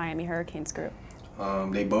this Miami Hurricanes group?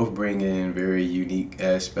 They both bring in very unique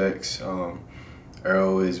aspects.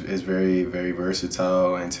 Earl is very, very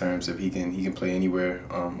versatile in terms of he can play anywhere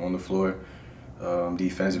on the floor.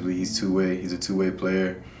 Defensively, he's two-way. He's a two-way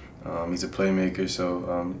player. He's a playmaker, so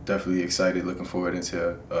I'm definitely excited, looking forward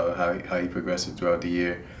into how he progresses throughout the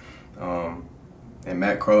year. And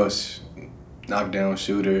Matt Cross, knockdown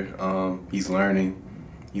shooter. He's learning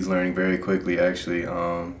very quickly, actually.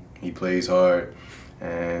 He plays hard,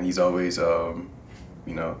 and he's always,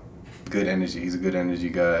 good energy. He's a good energy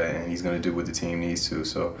guy, and he's going to do what the team needs to.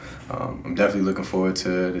 So I'm definitely looking forward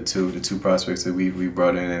to the two prospects that we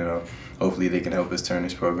brought in, and hopefully they can help us turn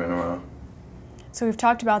this program around. So we've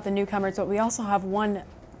talked about the newcomers, but we also have one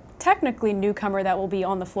technically newcomer that will be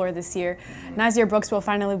on the floor this year. Nysier Brooks will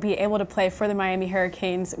finally be able to play for the Miami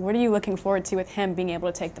Hurricanes. What are you looking forward to with him being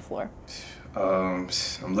able to take the floor? I'm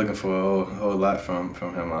looking for a whole lot from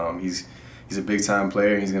him. He's a big-time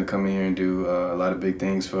player. He's going to come in here and do a lot of big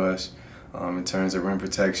things for us in terms of rim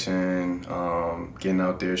protection, getting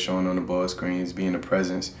out there, showing on the ball screens, being a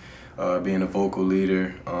presence, being a vocal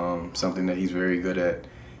leader, something that he's very good at.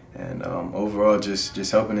 And overall,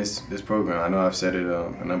 just helping this program. I know I've said it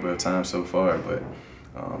a number of times so far, but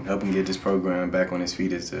helping get this program back on its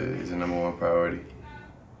feet is the #1 priority.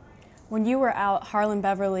 When you were out, Harlan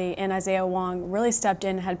Beverly and Isaiah Wong really stepped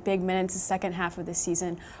in and had big minutes the second half of the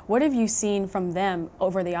season. What have you seen from them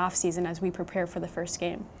over the offseason as we prepare for the first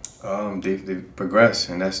game? They've progressed,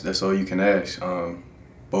 and that's all you can ask.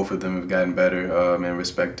 Both of them have gotten better in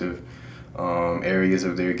respective areas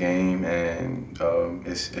of their game, and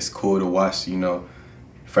it's cool to watch,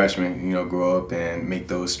 freshmen, grow up and make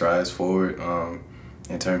those strides forward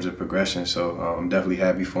in terms of progression. So I'm definitely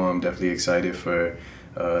happy for them, definitely excited for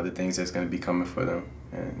the things that's going to be coming for them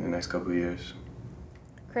in the next couple of years.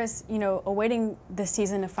 Chris, awaiting the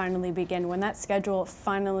season to finally begin, when that schedule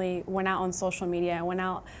finally went out on social media and went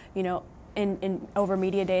out, in over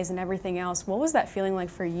media days and everything else, what was that feeling like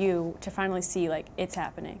for you to finally see, it's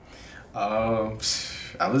happening? I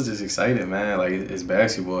was just excited, man. It's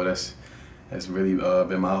basketball. That's really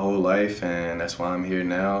been my whole life, and that's why I'm here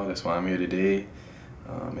now. That's why I'm here today.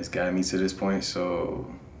 It's gotten me to this point,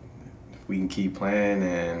 so if we can keep playing,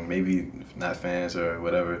 and maybe not fans or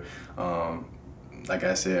whatever, like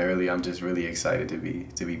I said earlier, I'm just really excited to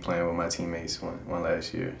be playing with my teammates one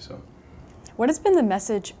last year. So, what has been the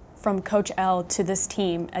message from Coach L to this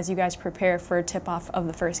team as you guys prepare for a tip-off of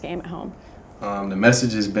the first game at home? The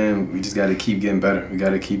message has been, we just got to keep getting better. We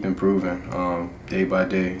got to keep improving day by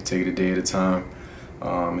day, take it a day at a time.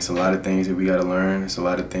 It's a lot of things that we got to learn. It's a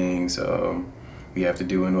lot of things we have to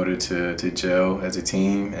do in order to gel as a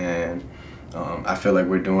team, and I feel like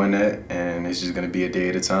we're doing that, and it's just going to be a day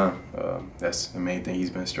at a time. That's the main thing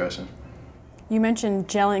he's been stressing. You mentioned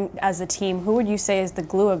gelling as a team. Who would you say is the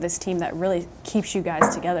glue of this team that really keeps you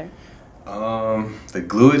guys together? The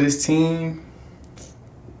glue of this team,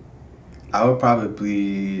 I would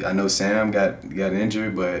probably, I know Sam got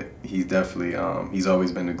injured, but he's definitely, he's always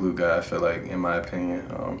been the glue guy, I feel like, in my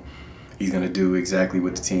opinion. He's going to do exactly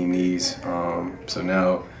what the team needs. So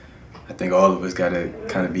now I think all of us got to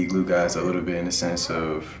kind of be glue guys a little bit, in the sense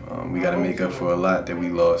of we got to make up for a lot that we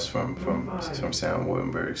lost from Sam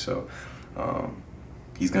Wittenberg. So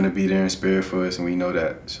he's going to be there in spirit for us, and we know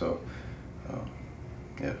that. So,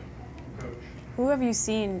 yeah. Who have you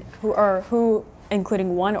seen who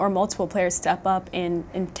including one or multiple players, step up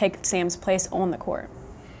and take Sam's place on the court?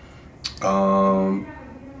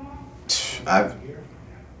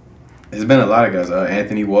 There's been a lot of guys.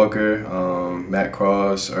 Anthony Walker, Matt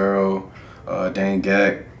Cross, Earl, Dan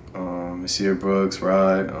Gack, Nysier Brooks,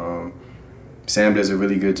 Rod. Sam does a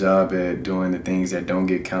really good job at doing the things that don't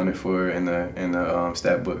get counted for in the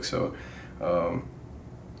stat book. So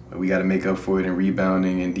we got to make up for it in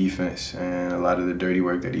rebounding and defense, and a lot of the dirty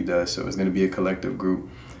work that he does. So it's going to be a collective group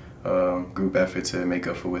effort to make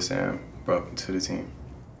up for what Sam brought to the team.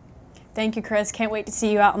 Thank you, Chris. Can't wait to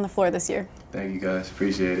see you out on the floor this year. Thank you, guys.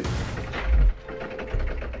 Appreciate it.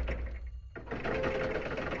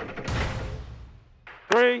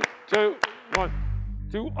 3, 2, 1.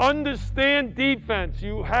 To understand defense,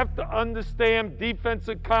 you have to understand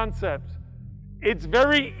defensive concepts. It's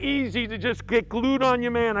very easy to just get glued on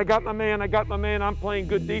your man. I got my man, I got my man, I'm playing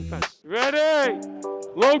good defense. Ready?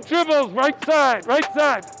 Low dribbles, right side, right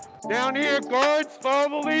side. Down here, guards,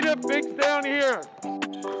 follow the leader, bigs down here.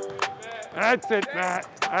 That's it, Matt.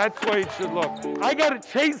 That's the way it should look. I gotta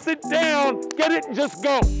chase it down, get it, and just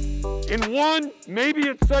go. In one, maybe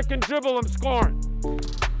a second dribble, I'm scoring.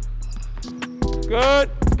 Good,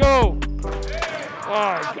 let's go.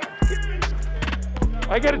 Oh,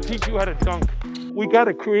 I gotta teach you how to dunk. We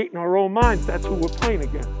gotta create in our own minds, that's who we're playing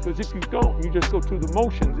against. Because if you don't, you just go through the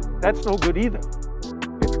motions, that's no good either.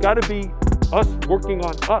 It's gotta be us working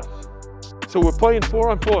on us. So we're playing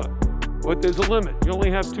 4-on-4, but there's a limit. You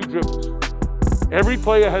only have 2 dribbles. Every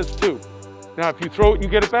player has 2. Now, if you throw it and you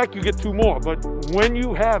get it back, you get 2 more. But when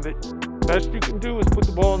you have it, best you can do is put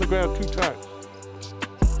the ball on the ground 2 times.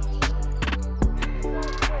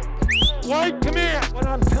 White, come here. What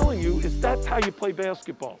I'm telling you is that's how you play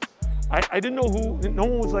basketball. I didn't know no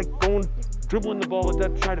one was like dribbling the ball at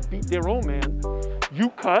that, trying to beat their own man. You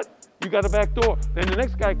cut, you got a back door. Then the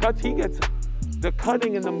next guy cuts, he gets it. The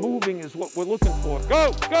cutting and the moving is what we're looking for.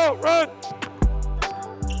 Go, go, run.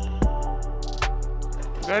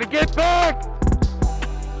 You gotta get back.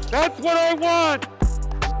 That's what I want.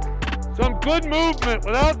 Some good movement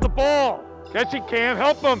without the ball. Catch it, Cam,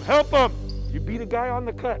 help him, help him. You beat a guy on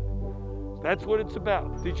the cut. That's what it's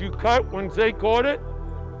about. Did you cut when Zay caught it?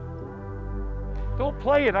 Don't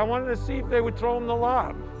play it. I wanted to see if they would throw him the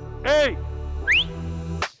lob. Hey,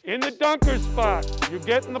 in the dunker spot. You're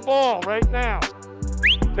getting the ball right now.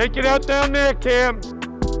 Take it out down there, Cam.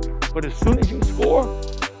 But as soon as you score,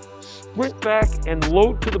 sprint back and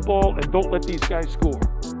load to the ball and don't let these guys score.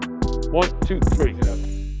 1, 2, 3.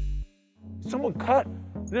 Someone cut.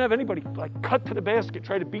 Didn't have anybody like cut to the basket,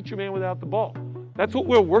 try to beat your man without the ball. That's what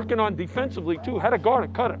we're working on defensively too. How to guard a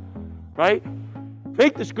cutter, right?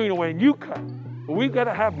 Take the screen away and you cut. But we've got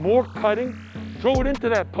to have more cutting. Throw it into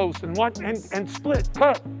that post and split,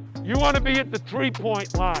 cut. You want to be at the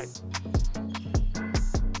 3-point line.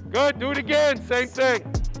 Good, do it again, same thing.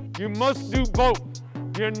 You must do both.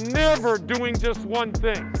 You're never doing just one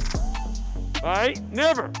thing, all right?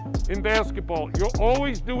 Never in basketball. You're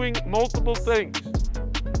always doing multiple things,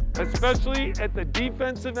 especially at the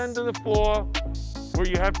defensive end of the floor where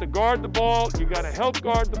you have to guard the ball, you got to help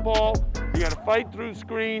guard the ball, you got to fight through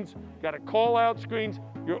screens, you got to call out screens.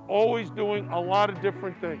 You're always doing a lot of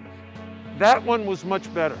different things. That one was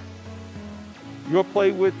much better. Your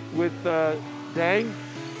play with Dang,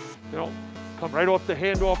 you know, come right off the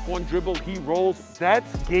handoff, one dribble, he rolls.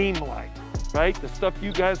 That's game-like, right? The stuff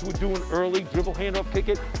you guys were doing early, dribble, handoff, kick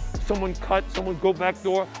it, someone cut, someone go back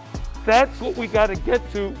door. That's what we got to get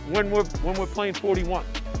to when we're playing 41.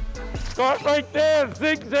 Start right there,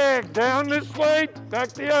 zigzag, down this way, back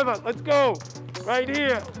the other. Let's go, right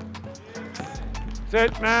here.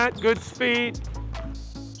 Set, Matt, good speed.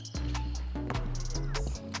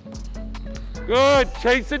 Good,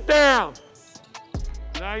 chase it down.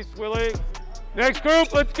 Nice, Willie. Next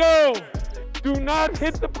group, let's go. Do not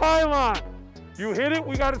hit the pylon. You hit it,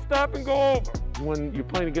 we got to stop and go over. When you're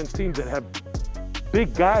playing against teams that have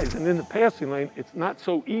big guys and in the passing lane, it's not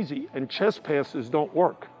so easy, and chest passes don't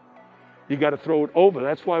work. You got to throw it over.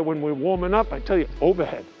 That's why when we're warming up, I tell you,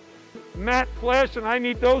 overhead. Matt, Flash, and I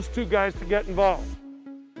need those 2 guys to get involved.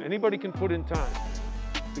 Anybody can put in time.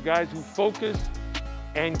 The guys who focus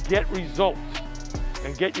and get results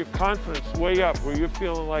and get your confidence way up where you're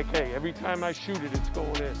feeling like, hey, every time I shoot it, it's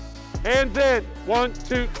going in. Hands in, 1,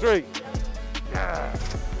 2, 3. Yeah.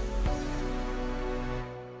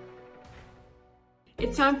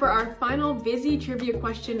 It's time for our final Vizzy trivia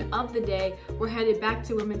question of the day. We're headed back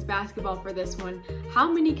to women's basketball for this one.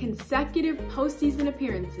 How many consecutive postseason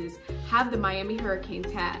appearances have the Miami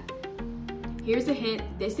Hurricanes had? Here's a hint,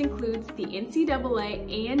 this includes the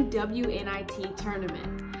NCAA and WNIT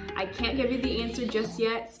tournament. I can't give you the answer just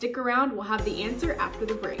yet. Stick around, we'll have the answer after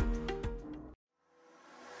the break.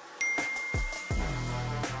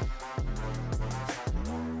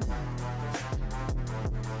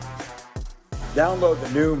 Download the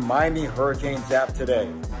new Miami Hurricanes app today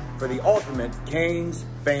for the ultimate Canes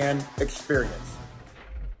fan experience.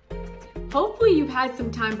 Hopefully you've had some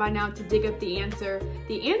time by now to dig up the answer.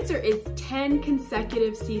 The answer is 10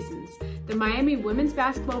 consecutive seasons. The Miami women's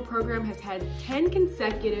basketball program has had 10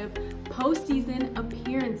 consecutive postseason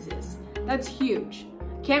appearances. That's huge.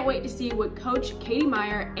 Can't wait to see what Coach Katie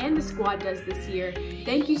Meier and the squad does this year.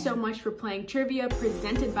 Thank you so much for playing trivia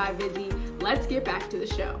presented by Vizzy. Let's get back to the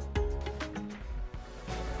show.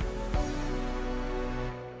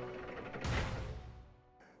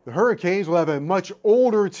 The Hurricanes will have a much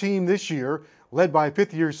older team this year, led by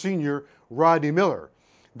 5th-year senior Rodney Miller.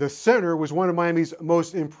 The center was one of Miami's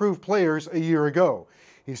most improved players a year ago.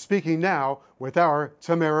 He's speaking now with our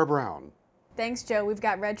Tamara Brown. Thanks, Joe. We've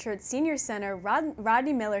got redshirt senior center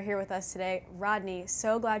Rodney Miller here with us today. Rodney,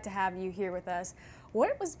 so glad to have you here with us.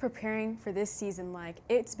 What was preparing for this season like?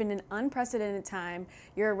 It's been an unprecedented time.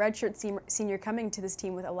 You're a redshirt senior coming to this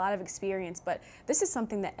team with a lot of experience, but this is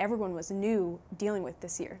something that everyone was new dealing with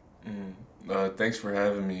this year. Thanks for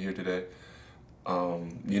having me here today.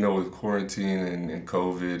 You know, with quarantine and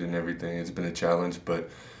COVID and everything, it's been a challenge, but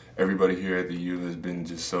everybody here at the U has been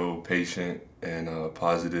just so patient and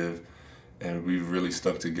positive, and we've really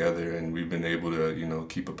stuck together, and we've been able to, you know,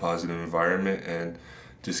 keep a positive environment and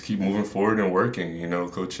just keep moving forward and working. You know,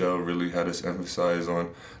 Coach L really had us emphasize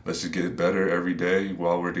on let's just get better every day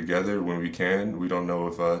while we're together when we can. We don't know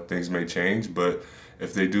if things may change, but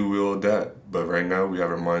if they do, we'll adapt. But right now we have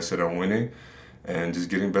our mindset on winning and just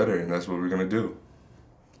getting better, and that's what we're going to do.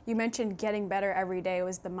 You mentioned getting better every day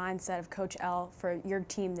was the mindset of Coach L for your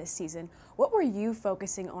team this season. What were you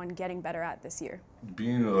focusing on getting better at this year?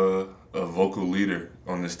 Being a vocal leader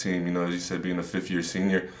on this team, you know, as you said, being a fifth-year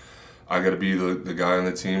senior, I got to be the guy on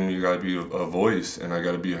the team. You got to be a voice, and I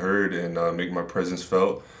got to be heard and make my presence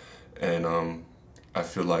felt. And I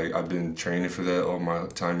feel like I've been training for that all my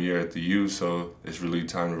time here at the U, so it's really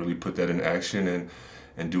time to really put that in action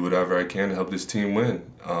and do whatever I can to help this team win.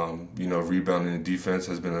 You know, rebounding and defense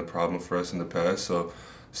has been a problem for us in the past, so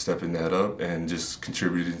stepping that up and just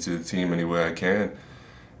contributing to the team any way I can.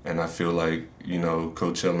 And I feel like, you know,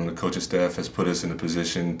 Coach L and the coaching staff has put us in a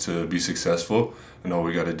position to be successful, and all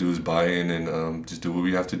we got to do is buy in and just do what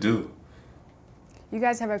we have to do. You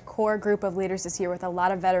guys have a core group of leaders this year with a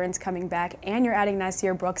lot of veterans coming back, and you're adding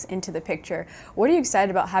Nasir Brooks into the picture. What are you excited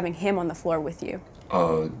about having him on the floor with you?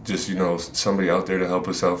 Just, you know, somebody out there to help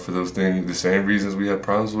us out for those things, the same reasons we had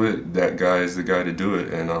problems with. That guy is the guy to do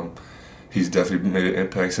it, and he's definitely made an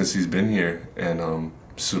impact since he's been here, and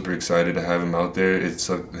super excited to have him out there. It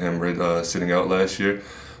sucked him sitting out last year,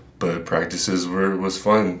 but practices was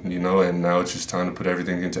fun, you know, and now it's just time to put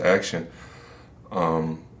everything into action.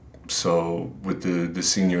 So with the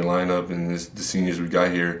senior lineup and the seniors we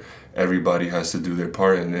got here, everybody has to do their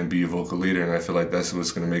part and be a vocal leader, and I feel like that's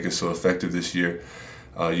what's going to make us so effective this year.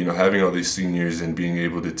 You know, having all these seniors and being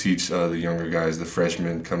able to teach the younger guys, the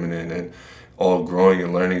freshmen coming in, and all growing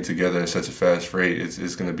and learning together at such a fast rate,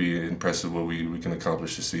 it's going to be impressive what we can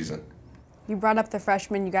accomplish this season. You brought up the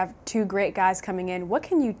freshmen. You got two great guys coming in. What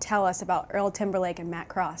can you tell us about Earl Timberlake and Matt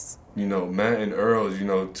Cross? You know, Matt and Earl, you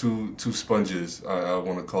know, two sponges, I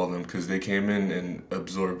want to call them, because they came in and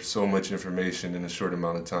absorbed so much information in a short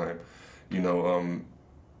amount of time. You know,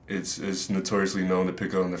 it's notoriously known to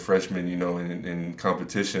pick on the freshmen, you know, in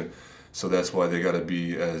competition. So that's why they got to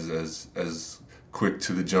be as quick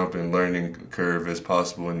to the jump and learning curve as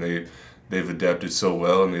possible. And they've adapted so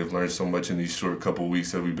well, and they've learned so much in these short couple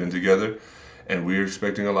weeks that we've been together. And we're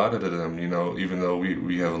expecting a lot out of them, you know, even though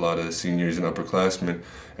we have a lot of seniors and upperclassmen,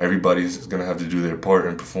 everybody's going to have to do their part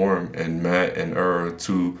and perform. And Matt and Earl are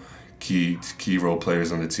two key role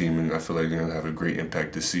players on the team, and I feel like they're going to have a great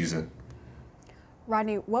impact this season.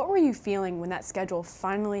 Rodney, what were you feeling when that schedule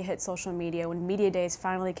finally hit social media, when media days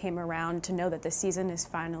finally came around, to know that the season is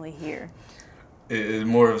finally here? It's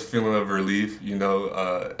more of a feeling of relief, you know.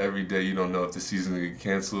 Every day you don't know if the season will get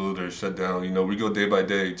canceled or shut down. You know, we go day by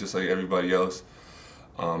day just like everybody else.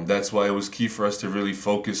 That's why it was key for us to really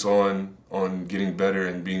focus on getting better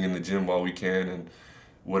and being in the gym while we can, and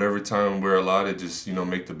whatever time we're allotted, just, you know,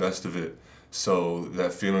 make the best of it. So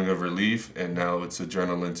that feeling of relief, and now it's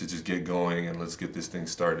adrenaline to just get going and let's get this thing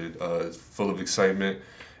started. It's full of excitement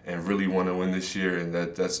and really want to win this year, and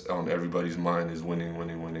that's on everybody's mind, is winning,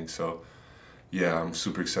 winning, winning. So yeah, I'm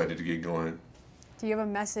super excited to get going. Do you have a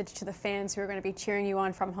message to the fans who are going to be cheering you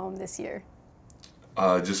on from home this year?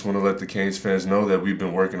 I just want to let the Canes fans know that we've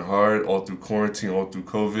been working hard all through quarantine, all through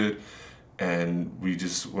COVID, and we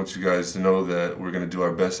just want you guys to know that we're going to do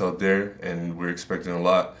our best out there, and we're expecting a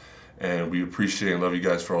lot. And we appreciate and love you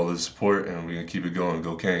guys for all the support, and we're going to keep it going.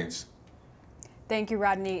 Go Canes. Thank you,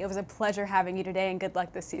 Rodney. It was a pleasure having you today, and good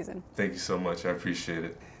luck this season. Thank you so much. I appreciate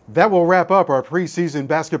it. That will wrap up our preseason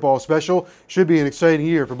basketball special. Should be an exciting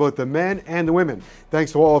year for both the men and the women.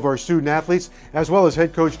 Thanks to all of our student athletes, as well as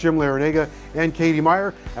head coach Jim Larranaga and Katie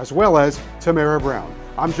Meier, as well as Tamara Brown.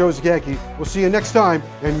 I'm Joe Zagacki. We'll see you next time,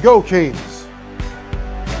 and go Canes!